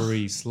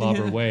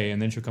slobber way,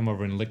 and then she'll come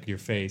over and lick your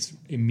face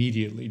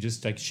immediately,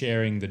 just like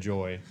sharing the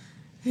joy.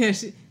 Yeah,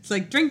 it's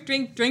like drink,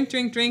 drink, drink,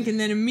 drink, drink, and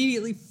then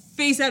immediately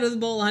face out of the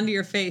bowl onto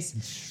your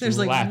face. There's,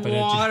 like,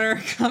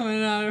 water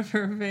coming out of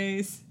her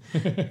face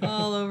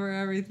all over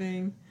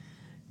everything.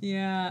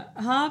 Yeah,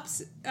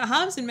 Hops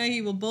and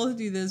Maggie will both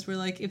do this, where,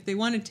 like, if they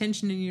want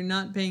attention and you're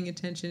not paying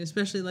attention,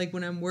 especially, like,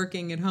 when I'm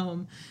working at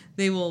home,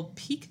 they will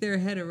peek their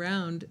head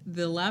around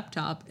the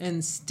laptop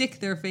and stick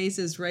their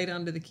faces right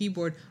onto the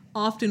keyboard,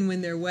 often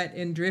when they're wet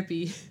and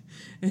drippy.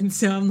 And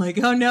so I'm like,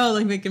 oh no,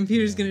 like, my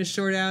computer's going to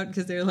short out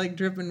because they're, like,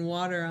 dripping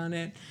water on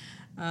it.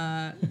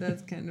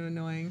 That's kind of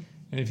annoying.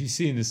 And if you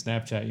see in the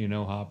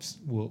Snapchat, Hops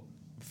will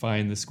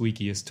find the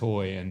squeakiest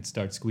toy and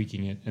start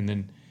squeaking it, and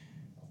then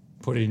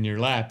put it in your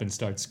lap and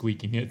start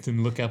squeaking it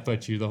and look up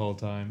at you the whole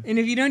time. And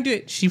if you don't do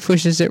it, she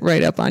pushes it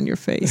right up on your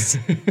face.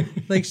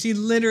 Like, she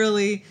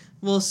literally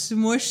will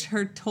smush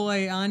her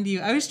toy onto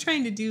you. I was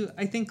trying to do,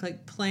 I think,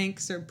 like,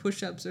 planks or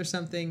push-ups or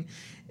something.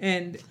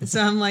 And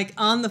so I'm, like,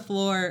 on the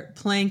floor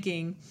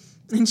planking,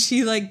 and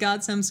she, like,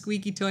 got some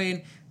squeaky toy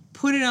and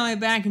put it on my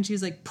back, and she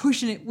was, like,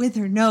 pushing it with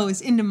her nose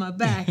into my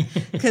back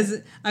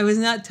because I was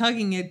not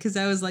tugging it because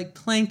I was, like,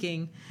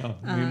 planking. Oh,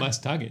 you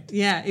must tug it.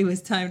 Yeah, it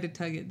was time to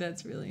tug it.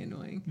 That's really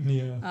annoying.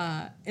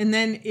 Yeah. And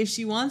then if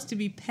she wants to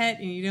be pet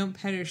and you don't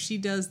pet her, she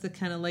does the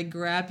kind of, like,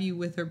 grab you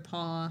with her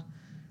paw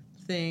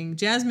thing.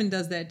 Jasmine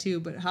does that too,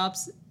 but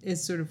Hops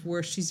is sort of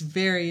worse. She's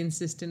very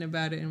insistent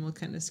about it and will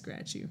kind of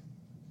scratch you.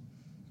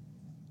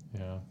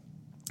 Yeah.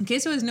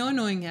 Queso has no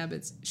annoying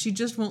habits. She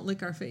just won't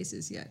lick our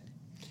faces yet.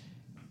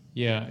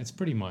 Yeah, it's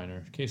pretty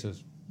minor.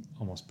 Queso's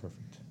almost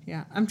perfect.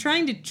 Yeah, I'm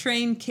trying to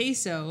train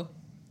Queso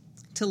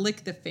to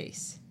lick the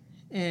face.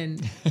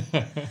 And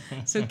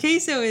so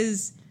Queso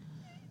is...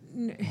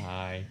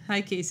 Hi.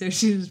 Hi, Queso.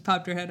 She just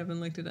popped her head up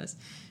and looked at us.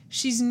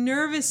 She's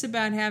nervous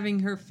about having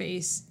her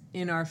face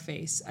in our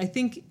face. I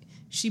think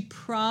she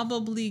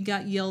probably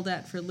got yelled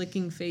at for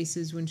licking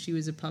faces when she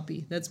was a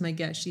puppy. That's my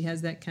guess. She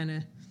has that kind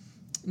of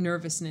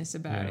nervousness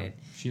about it.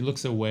 She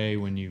looks away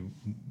when you...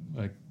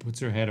 like, puts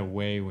her head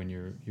away when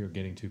you're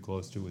getting too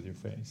close to with your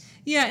face.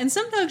 Yeah, and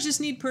some dogs just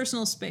need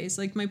personal space.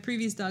 Like, my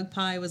previous dog,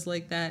 Pie, was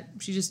like that.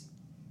 She just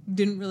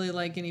didn't really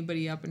like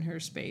anybody up in her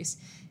space.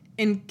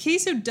 And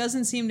Queso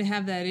doesn't seem to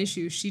have that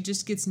issue. She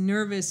just gets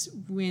nervous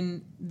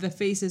when the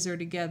faces are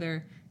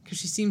together because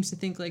she seems to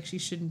think like she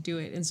shouldn't do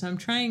it. And so I'm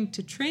trying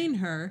to train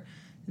her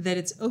that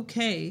it's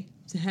okay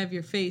to have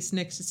your face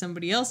next to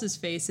somebody else's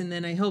face, and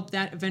then I hope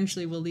that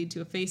eventually will lead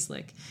to a face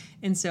lick.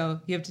 And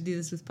so you have to do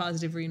this with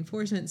positive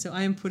reinforcement. So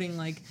I am putting,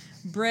 like,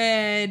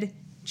 bread,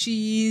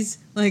 cheese,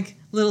 like,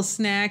 little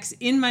snacks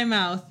in my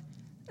mouth.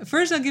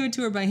 First I'll give it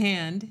to her by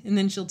hand, and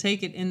then she'll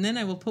take it, and then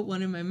I will put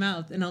one in my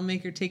mouth, and I'll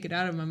make her take it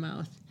out of my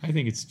mouth. I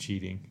think it's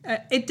cheating.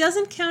 It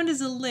doesn't count as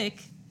a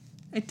lick.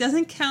 It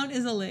doesn't count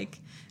as a lick.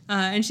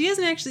 And she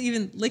hasn't actually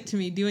even licked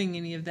me doing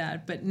any of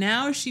that. But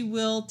now she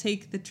will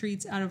take the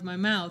treats out of my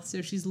mouth.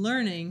 So she's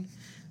learning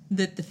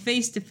that the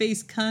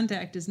face-to-face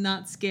contact is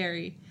not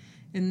scary.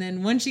 And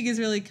then once she gets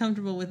really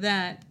comfortable with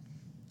that,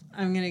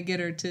 I'm going to get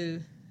her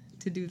to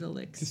do the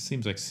licks. This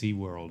seems like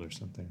SeaWorld or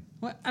something.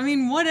 What? I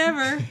mean,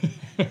 whatever.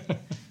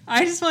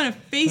 I just want a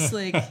face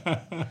lick.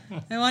 I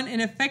want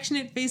an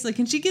affectionate face lick.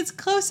 And she gets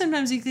close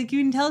sometimes. You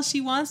can tell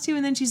she wants to,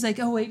 and then she's like,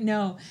 oh, wait,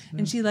 no.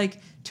 And she like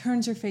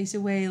turns her face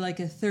away like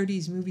a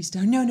 30s movie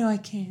star. No, I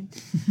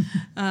can't.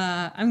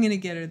 I'm going to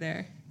get her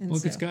there. And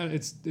Look,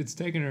 it's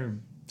taken her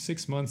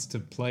 6 months to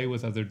play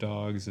with other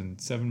dogs and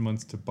 7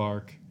 months to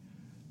bark.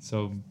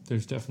 So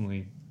there's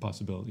definitely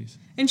possibilities.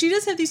 And she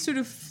does have these sort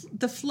of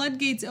the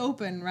floodgates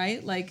open,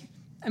 right? Like,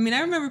 I mean,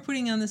 I remember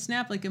putting on the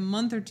snap like a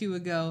month or two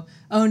ago.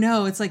 Oh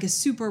no, it's like a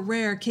super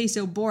rare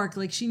queso bork.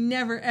 Like she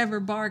never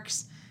ever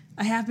barks.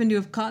 I happen to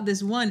have caught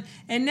this one.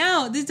 And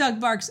now this dog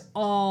barks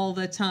all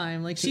the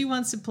time. Like she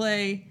wants to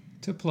play.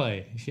 To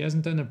play. She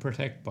hasn't done a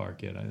protect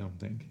bark yet, I don't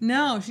think.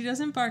 No, she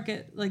doesn't bark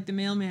at like the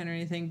mailman or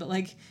anything. But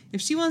like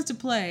if she wants to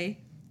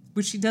play,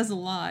 which she does a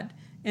lot,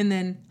 and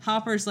then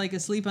Hopper's like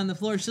asleep on the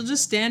floor, she'll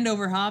just stand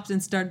over Hops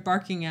and start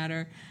barking at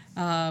her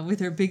with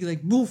her big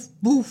like boof,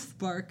 boof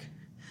bark.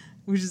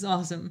 Which is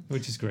awesome.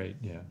 Which is great,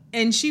 yeah.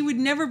 And she would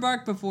never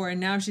bark before,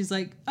 and now she's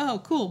like,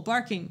 oh, cool,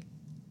 barking.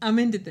 I'm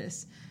into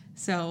this.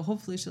 So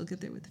hopefully she'll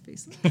get there with the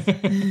face lick.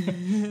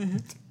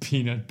 The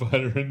peanut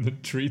butter and the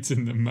treats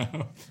in the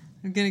mouth.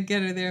 I'm going to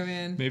get her there,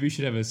 man. Maybe you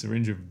should have a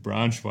syringe of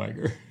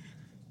Braunschweiger.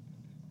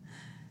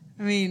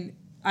 I mean,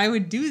 I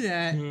would do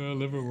that.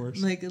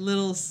 Liverwurst. Like a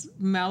little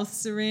mouth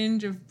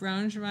syringe of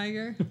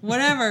Braunschweiger.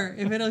 Whatever.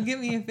 If it'll get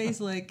me a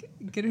face lick,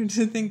 get her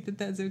to think that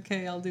that's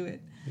okay, I'll do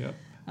it. Yep.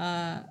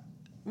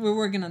 We're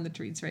working on the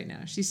treats right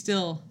now. She's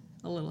still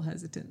a little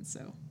hesitant,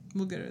 so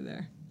we'll get her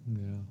there.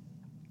 Yeah.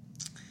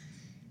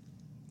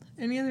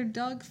 Any other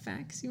dog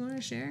facts you want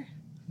to share?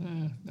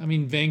 I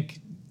mean, Venk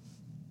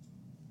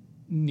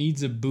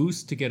needs a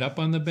boost to get up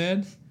on the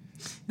bed.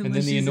 And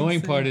then the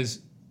annoying part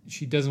is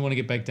she doesn't want to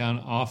get back down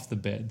off the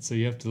bed. So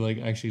you have to like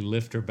actually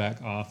lift her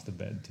back off the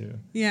bed too.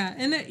 Yeah.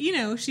 And,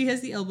 she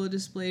has the elbow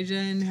dysplasia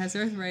and has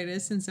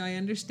arthritis. And so I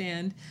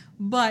understand.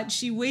 But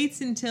she waits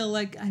until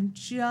like I'm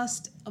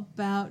just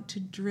about to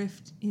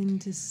drift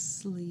into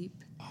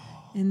sleep.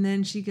 Oh. And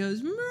then she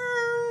goes,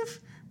 Murph,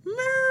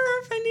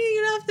 I need to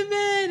get off the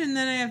bed. And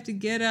then I have to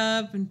get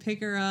up and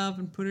pick her up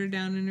and put her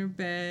down in her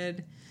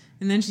bed.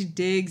 And then she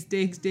digs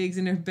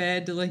in her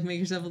bed to like make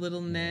herself a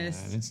little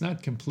nest. Yeah, and it's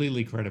not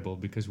completely credible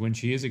because when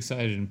she is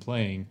excited and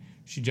playing,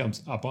 she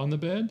jumps up on the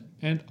bed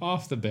and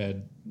off the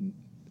bed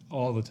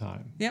all the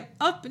time. Yep,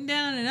 up and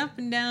down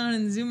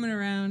and zooming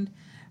around.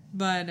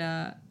 But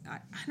I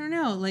don't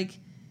know, like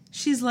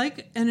she's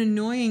like an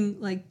annoying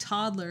like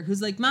toddler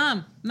who's like,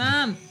 Mom,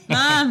 Mom,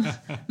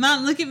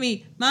 look at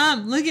me.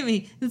 Mom, look at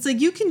me. And it's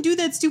like, you can do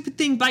that stupid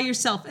thing by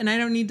yourself and I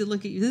don't need to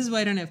look at you. This is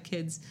why I don't have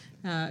kids.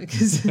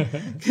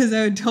 Because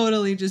I would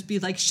totally just be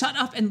like, shut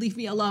up and leave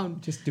me alone.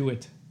 Just do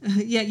it.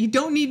 Yeah, you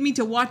don't need me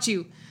to watch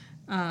you.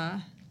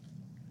 Vink's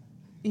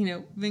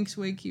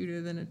way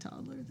cuter than a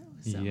toddler,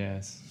 though. So.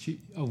 Yes.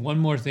 One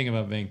more thing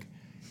about Vink.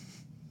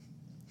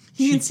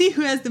 You can see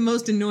who has the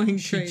most annoying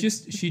traits.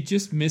 She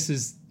just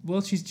misses.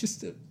 Well, she's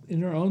just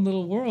in her own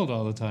little world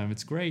all the time.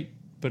 It's great,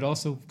 but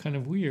also kind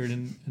of weird,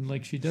 and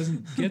like she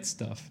doesn't get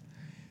stuff.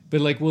 But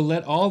like we'll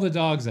let all the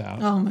dogs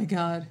out. Oh my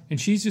God! And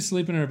she's just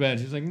sleeping in her bed.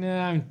 She's like,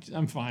 "Nah,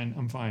 I'm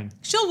fine."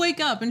 She'll wake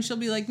up and she'll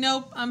be like,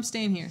 "Nope, I'm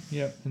staying here."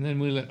 Yep. And then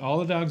we let all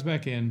the dogs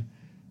back in.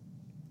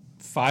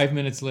 5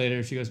 minutes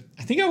later, she goes,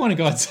 "I think I want to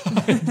go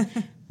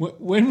outside."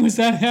 When was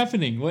that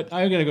happening?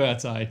 I gotta go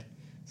outside.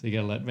 So you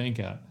gotta let Venk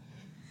out.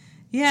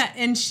 Yeah,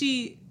 and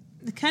she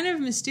kind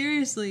of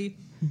mysteriously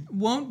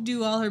won't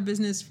do all her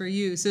business for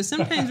you. So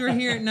sometimes we're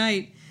here at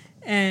night,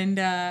 and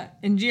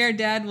GR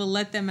Dad will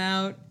let them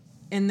out.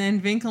 And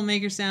then Vink will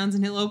make her sounds,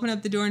 and he'll open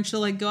up the door, and she'll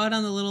like go out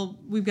on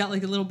we've got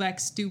like a little back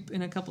stoop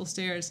and a couple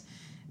stairs.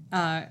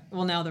 Now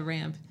the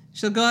ramp.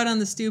 She'll go out on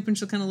the stoop, and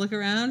she'll kind of look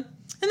around,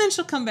 and then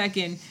she'll come back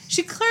in.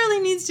 She clearly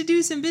needs to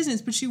do some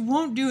business, but she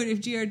won't do it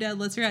if GR Dad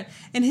lets her out.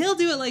 And he'll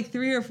do it like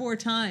 3 or 4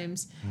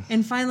 times.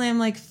 And finally I'm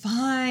like,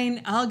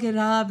 fine, I'll get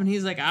up. And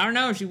he's like, I don't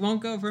know, she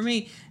won't go for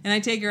me. And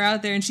I take her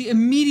out there, and she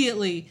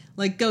immediately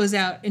like goes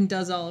out and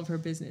does all of her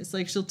business.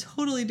 Like she'll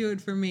totally do it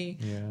for me.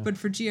 Yeah. But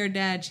for GR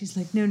Dad, she's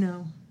like,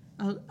 no.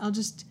 I'll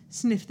just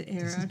sniff the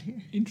air out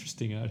here.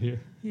 Interesting out here.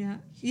 Yeah.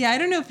 I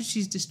don't know if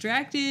she's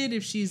distracted,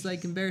 if she's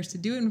like embarrassed to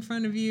do it in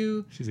front of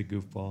you. She's a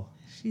goofball.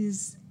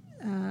 She's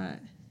a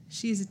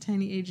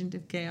tiny agent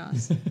of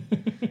chaos.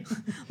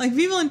 Like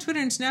people on Twitter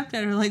and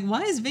Snapchat are like,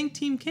 "Why is Vink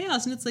Team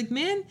Chaos?" And it's like,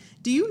 man,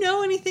 do you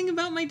know anything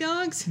about my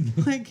dogs?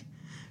 Like,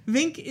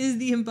 Vink is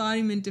the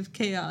embodiment of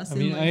chaos. I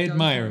mean, I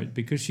admire it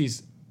because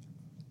she's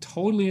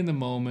totally in the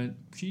moment.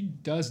 She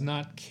does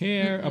not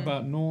care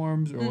about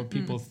norms or what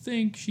people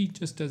think. She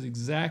just does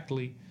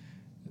exactly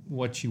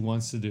what she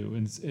wants to do,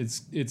 and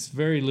it's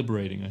very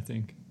liberating, I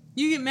think.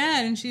 You get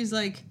mad, and she's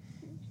like,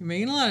 "You're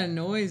making a lot of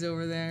noise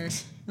over there."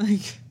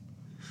 Like,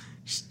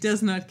 she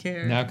does not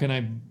care. Now can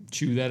I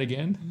chew that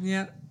again?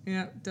 Yeah,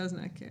 does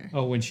not care.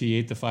 Oh, when she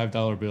ate the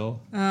 $5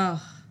 bill.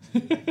 Oh.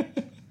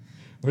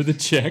 Or the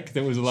check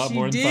that was a lot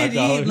more than $5. She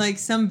did eat like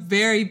some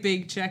very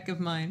big check of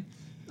mine,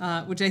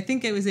 which I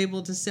think I was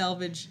able to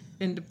salvage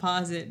and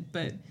deposit,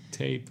 but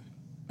tape.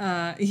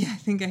 I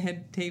think I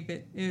had to tape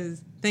it. It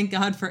was, thank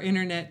God for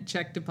internet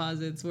check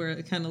deposits where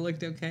it kind of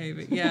looked okay.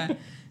 But yeah,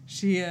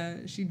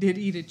 she did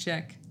eat a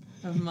check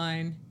of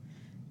mine.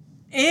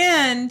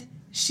 And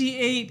she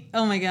ate,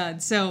 oh my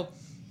God. So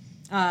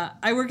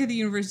I work at the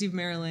University of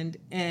Maryland,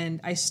 and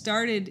I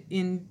started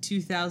in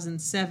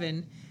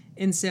 2007.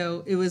 And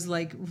so it was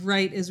like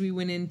right as we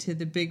went into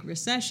the big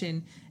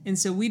recession. And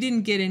so we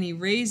didn't get any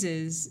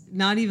raises,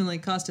 not even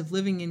like cost of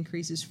living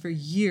increases for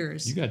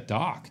years. You got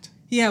docked.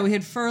 Yeah, we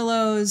had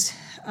furloughs,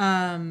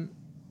 and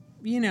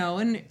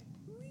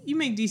you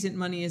make decent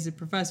money as a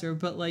professor,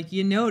 but like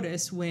you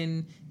notice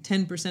when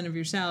 10% of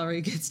your salary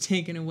gets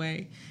taken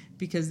away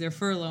because they're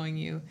furloughing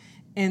you.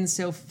 And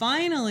so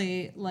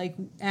finally, like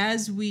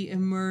as we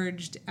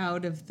emerged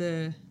out of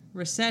the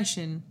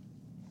recession,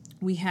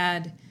 we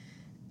had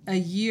a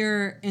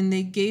year and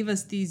they gave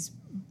us these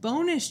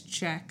bonus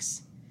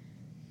checks.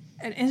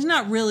 And it's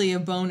not really a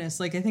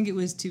bonus. Like I think it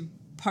was to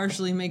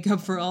partially make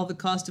up for all the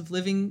cost of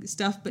living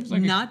stuff, but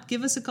like not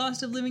give us a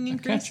cost of living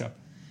increase. Catch up.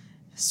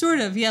 Sort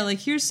of, yeah. Like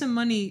here's some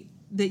money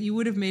that you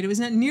would have made. It was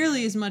not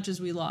nearly as much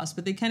as we lost,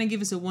 but they kind of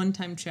give us a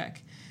one-time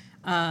check.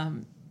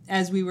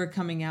 As we were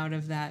coming out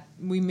of that,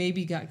 we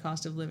maybe got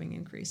cost of living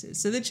increases.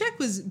 So the check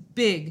was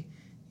big,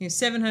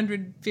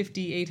 $750,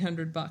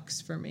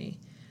 $800 for me.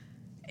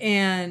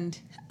 And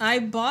I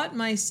bought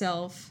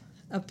myself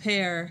a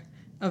pair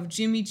of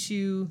Jimmy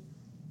Choo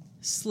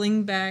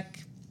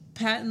slingback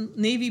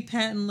navy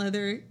patent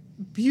leather,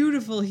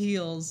 beautiful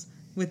heels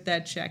with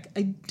that check.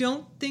 I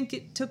don't think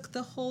it took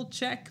the whole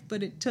check,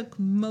 but it took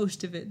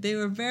most of it. They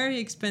were very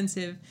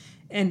expensive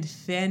and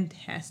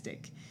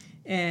fantastic.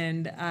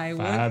 And I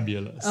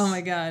fabulous. Oh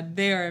my God,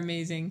 they are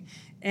amazing.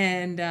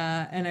 And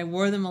I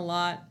wore them a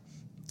lot.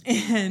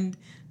 And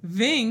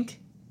Vink,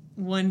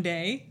 one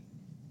day,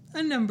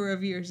 a number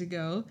of years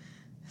ago,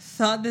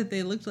 thought that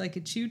they looked like a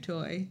chew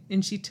toy,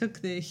 and she took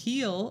the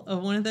heel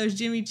of one of those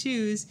Jimmy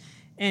Choos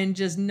and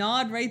just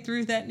gnawed right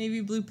through that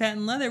navy blue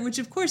patent leather, which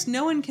of course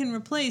no one can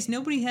replace.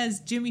 Nobody has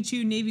Jimmy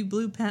Choo navy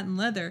blue patent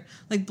leather.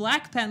 Like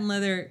black patent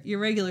leather, your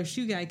regular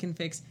shoe guy can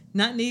fix,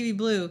 not navy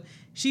blue.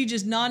 She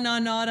just gnawed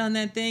on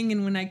that thing,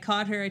 and when I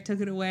caught her, I took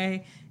it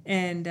away,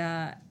 and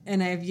I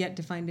have yet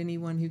to find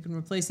anyone who can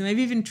replace them. I've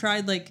even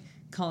tried like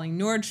calling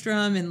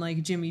Nordstrom and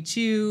like Jimmy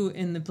Choo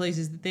in the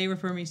places that they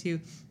refer me to.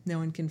 No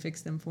one can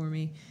fix them for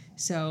me.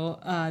 So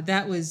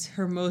that was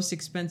her most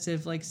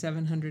expensive, like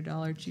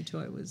 $700 chew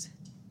toy was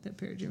that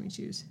pair of Jimmy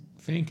Choos.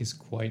 Vink is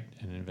quite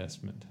an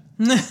investment.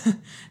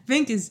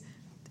 Vink is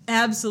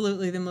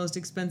absolutely the most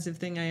expensive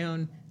thing I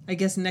own, I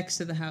guess, next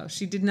to the house.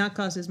 She did not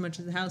cost as much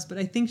as the house, but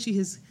I think she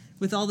has,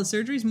 with all the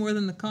surgeries, more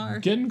than the car.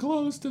 Getting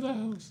close to the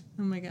house.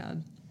 Oh my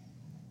God.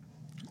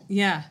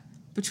 Yeah.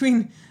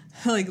 Between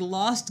like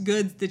lost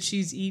goods that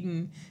she's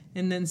eaten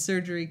and then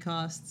surgery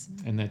costs.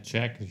 And that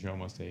check that you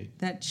almost ate.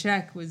 That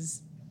check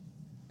was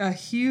a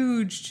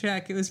huge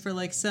check. It was for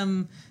like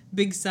some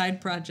big side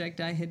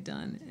project I had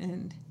done.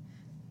 And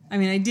I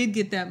mean, I did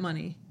get that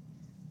money,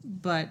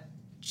 but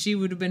she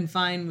would have been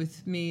fine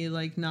with me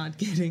like not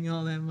getting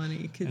all that money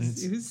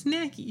because it was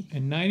snacky.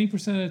 And 90%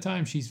 of the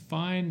time she's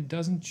fine,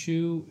 doesn't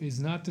chew, is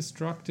not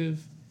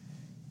destructive,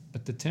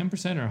 but the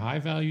 10% are high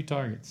value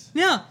targets.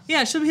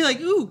 Yeah, she'll be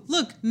like, ooh,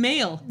 look,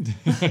 mail.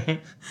 I'm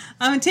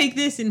gonna take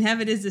this and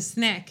have it as a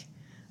snack.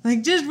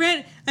 Like just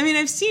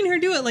I've seen her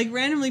do it, like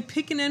randomly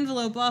pick an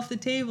envelope off the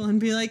table and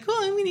be like, cool,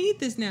 I'm gonna eat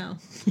this now.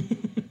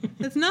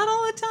 It's not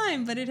all the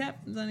time, but it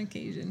happens on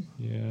occasion.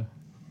 Yeah.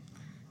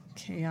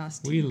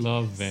 Chaos. We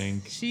love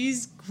Vink.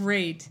 She's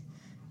great,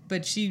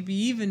 but she'd be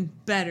even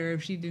better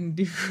if she didn't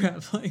do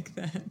crap like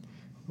that.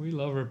 We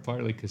love her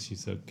partly because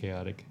she's so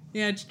chaotic.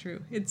 Yeah, it's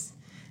true. It's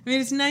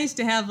nice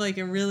to have like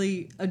a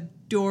really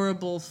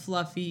adorable,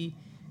 fluffy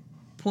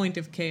point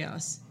of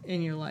chaos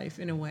in your life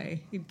in a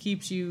way. It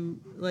keeps you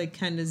like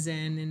kind of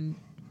zen and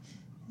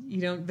you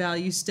don't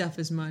value stuff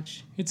as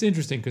much. It's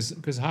interesting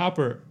because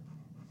Hopper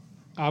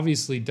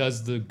obviously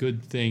does the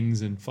good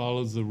things and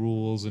follows the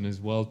rules and is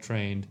well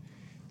trained.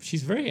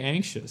 She's very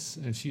anxious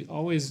and she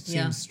always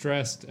seems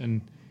stressed,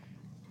 and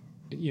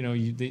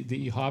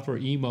the Hopper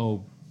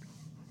emo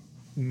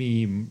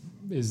meme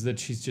is that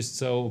she's just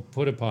so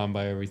put upon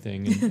by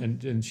everything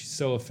and she's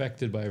so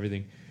affected by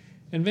everything.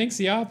 And Vink's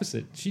the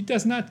opposite. She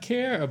does not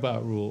care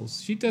about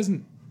rules. She just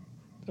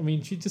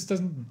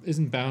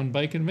isn't bound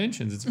by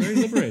conventions. It's very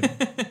liberating.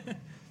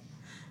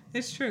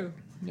 It's true.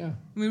 Yeah.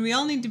 I mean, we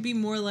all need to be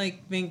more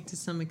like Vink to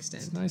some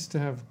extent. It's nice to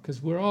have,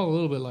 because we're all a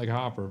little bit like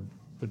Hopper,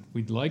 but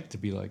we'd like to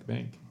be like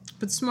Vink.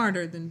 But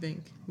smarter than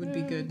Vink would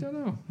be good. I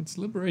don't know. It's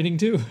liberating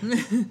too.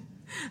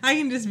 I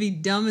can just be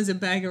dumb as a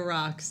bag of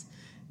rocks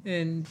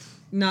and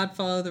not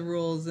follow the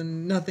rules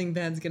and nothing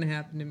bad's going to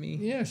happen to me.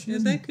 Yeah,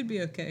 that could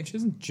be okay. She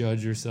doesn't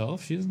judge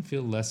herself. She doesn't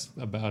feel less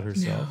about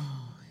herself. No.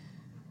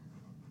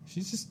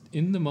 She's just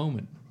in the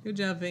moment. Good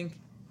job, Vink.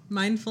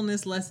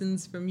 Mindfulness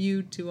lessons from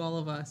you to all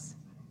of us.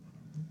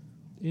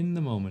 In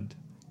the moment.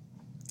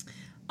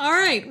 All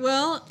right.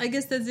 Well, I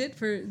guess that's it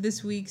for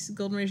this week's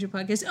Golden Ratio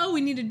podcast. Oh, we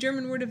need a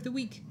German word of the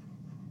week.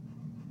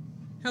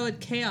 How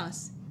about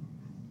chaos?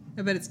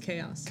 I bet it's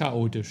chaos.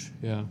 Chaotisch,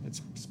 yeah.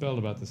 It's spelled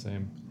about the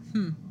same.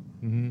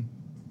 Mm-hmm.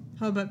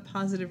 How about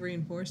positive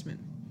reinforcement?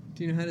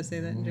 Do you know how to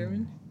say that in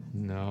German?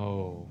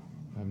 No,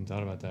 I haven't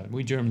thought about that.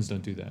 We Germans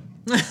don't do that.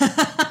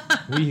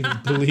 We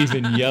believe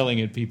in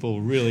yelling at people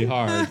really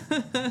hard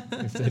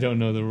if they don't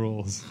know the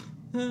rules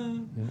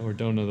or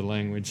don't know the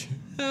language.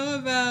 How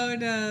about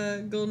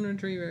golden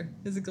retriever?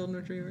 Is it golden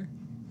retriever?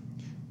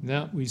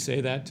 No, we say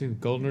that too.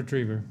 Golden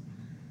retriever.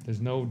 There's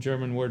no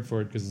German word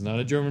for it because it's not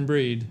a German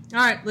breed.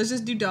 All right, let's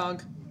just do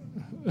dog.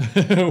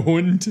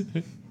 Hund.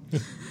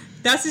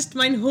 Das ist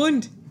mein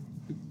Hund.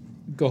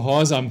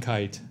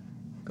 Gehorsamkeit.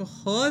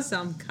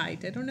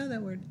 Gehorsamkeit. I don't know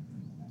that word.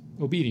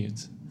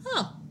 Obedience.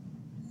 Oh,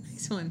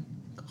 nice one.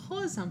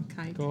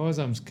 Gehorsamkeit.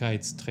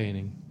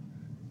 Gehorsamkeitstraining.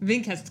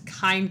 Wink heißt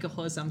kein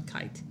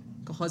Gehorsamkeit.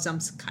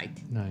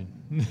 Gehorsamkeit. Nein.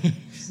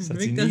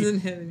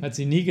 Hat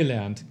sie nie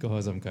gelernt,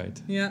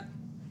 Gehorsamkeit. Yeah.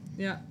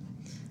 Yeah.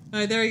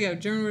 All right, there we go.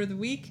 German word of the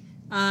week.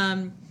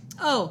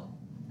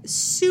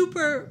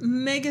 Super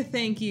mega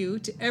thank you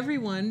to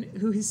everyone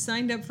who has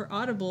signed up for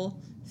Audible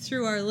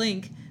through our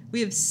link.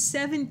 We have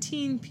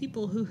 17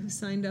 people who have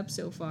signed up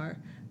so far,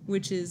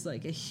 which is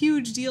like a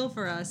huge deal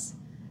for us.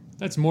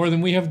 That's more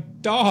than we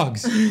have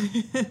dogs.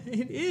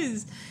 It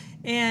is.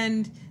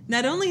 And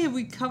not only have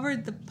we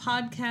covered the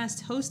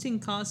podcast hosting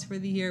costs for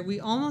the year,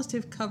 we almost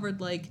have covered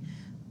like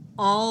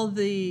all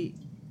the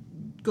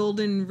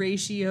golden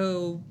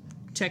ratio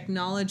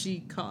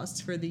technology costs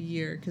for the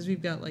year because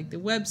we've got like the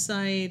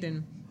website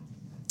and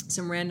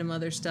some random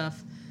other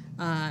stuff.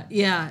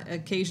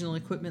 Occasional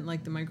equipment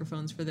like the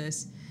microphones for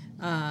this.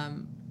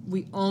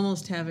 We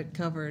almost have it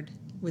covered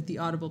with the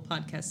Audible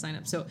podcast sign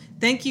up. So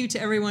thank you to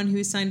everyone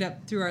who signed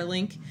up through our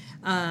link.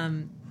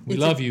 We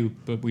love you,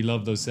 but we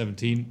love those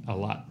 17 a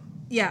lot.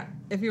 Yeah,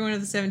 if you're one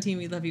of the 17,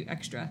 we love you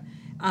extra.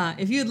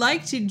 If you'd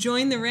like to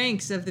join the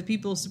ranks of the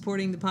people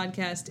supporting the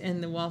podcast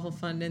and the Waffle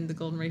Fund and the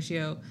Golden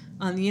Ratio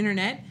on the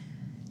internet,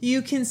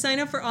 you can sign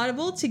up for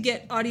Audible to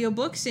get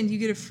audiobooks, and you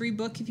get a free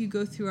book if you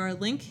go through our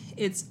link.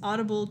 It's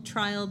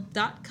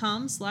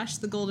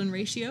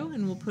audibletrial.com/thegoldenratio,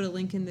 and we'll put a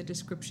link in the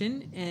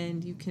description,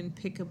 and you can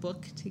pick a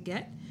book to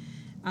get.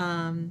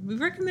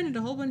 We've recommended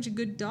a whole bunch of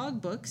good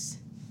dog books,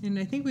 and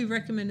I think we've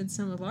recommended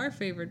some of our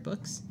favorite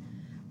books.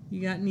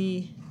 You got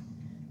any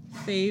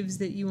faves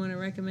that you want to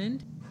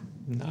recommend?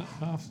 Not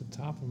off the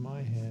top of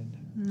my head.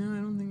 No, I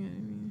don't think I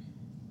mean.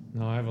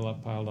 No, I have a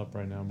lot piled up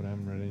right now, but I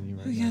haven't read any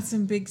right now. We got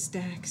some big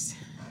stacks.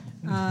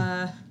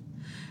 I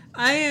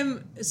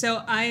am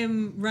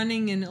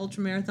running an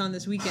ultramarathon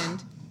this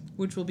weekend,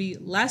 which will be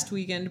last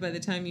weekend by the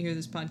time you hear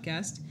this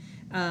podcast.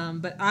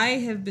 But I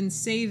have been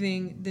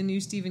saving the new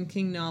Stephen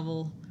King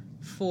novel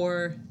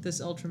for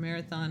this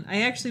ultramarathon.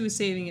 I actually was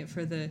saving it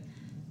for the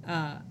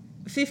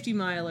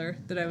 50-miler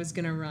that I was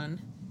going to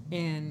run,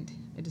 and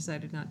I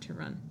decided not to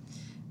run.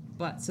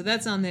 So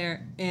that's on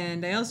there.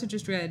 And I also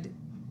just read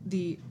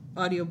the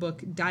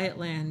audiobook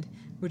Dietland,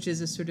 which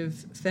is a sort of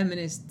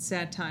feminist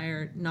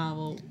satire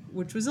novel,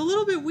 which was a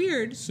little bit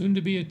weird. Soon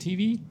to be a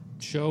TV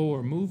show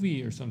or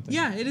movie or something.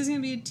 Yeah, it is going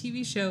to be a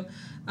TV show.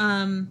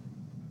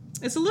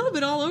 It's a little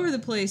bit all over the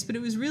place, but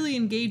it was really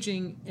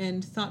engaging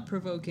and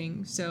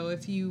thought-provoking. So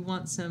if you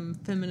want some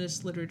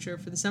feminist literature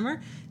for the summer,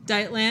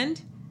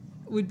 Dietland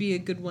would be a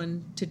good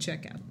one to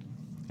check out.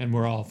 And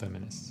we're all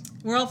feminists.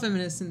 We're all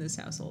feminists in this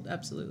household,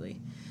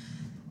 absolutely.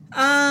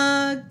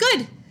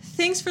 Good.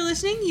 Thanks for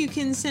listening. You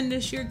can send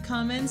us your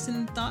comments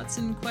and thoughts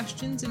and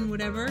questions and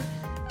whatever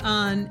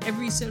on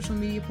every social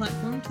media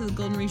platform to the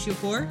Golden Ratio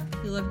 4.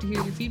 We'd love to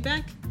hear your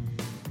feedback.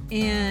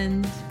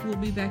 And we'll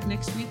be back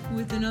next week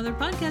with another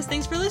podcast.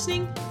 Thanks for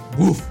listening.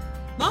 Woof.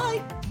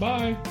 Bye.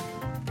 Bye.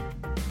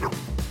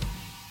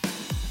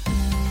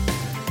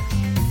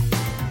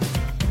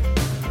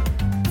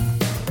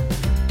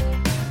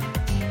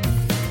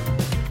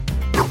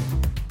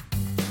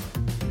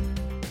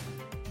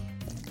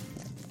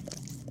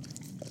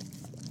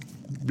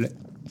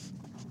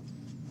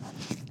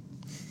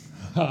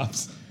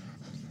 Hops.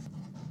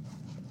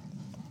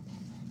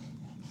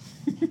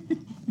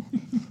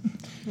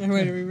 All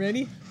right, are we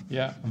ready?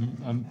 Yeah,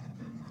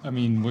 I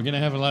mean, we're gonna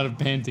have a lot of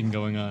panting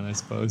going on, I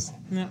suppose.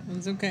 No,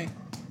 it's okay.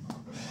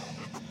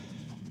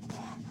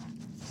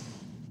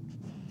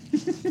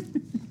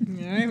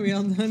 All right, we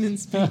all done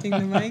inspecting the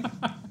mic?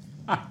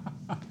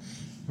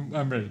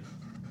 I'm ready.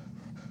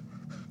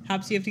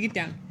 Hops, you have to get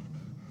down.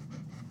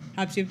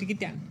 Hops, you have to get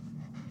down.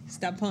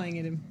 Stop pulling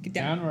at him. Get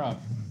down. Down or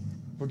up?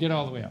 Or get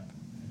all the way up.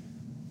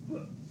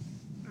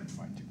 That's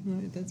fine too. All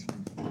right, that's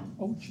fine.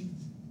 Oh, jeez.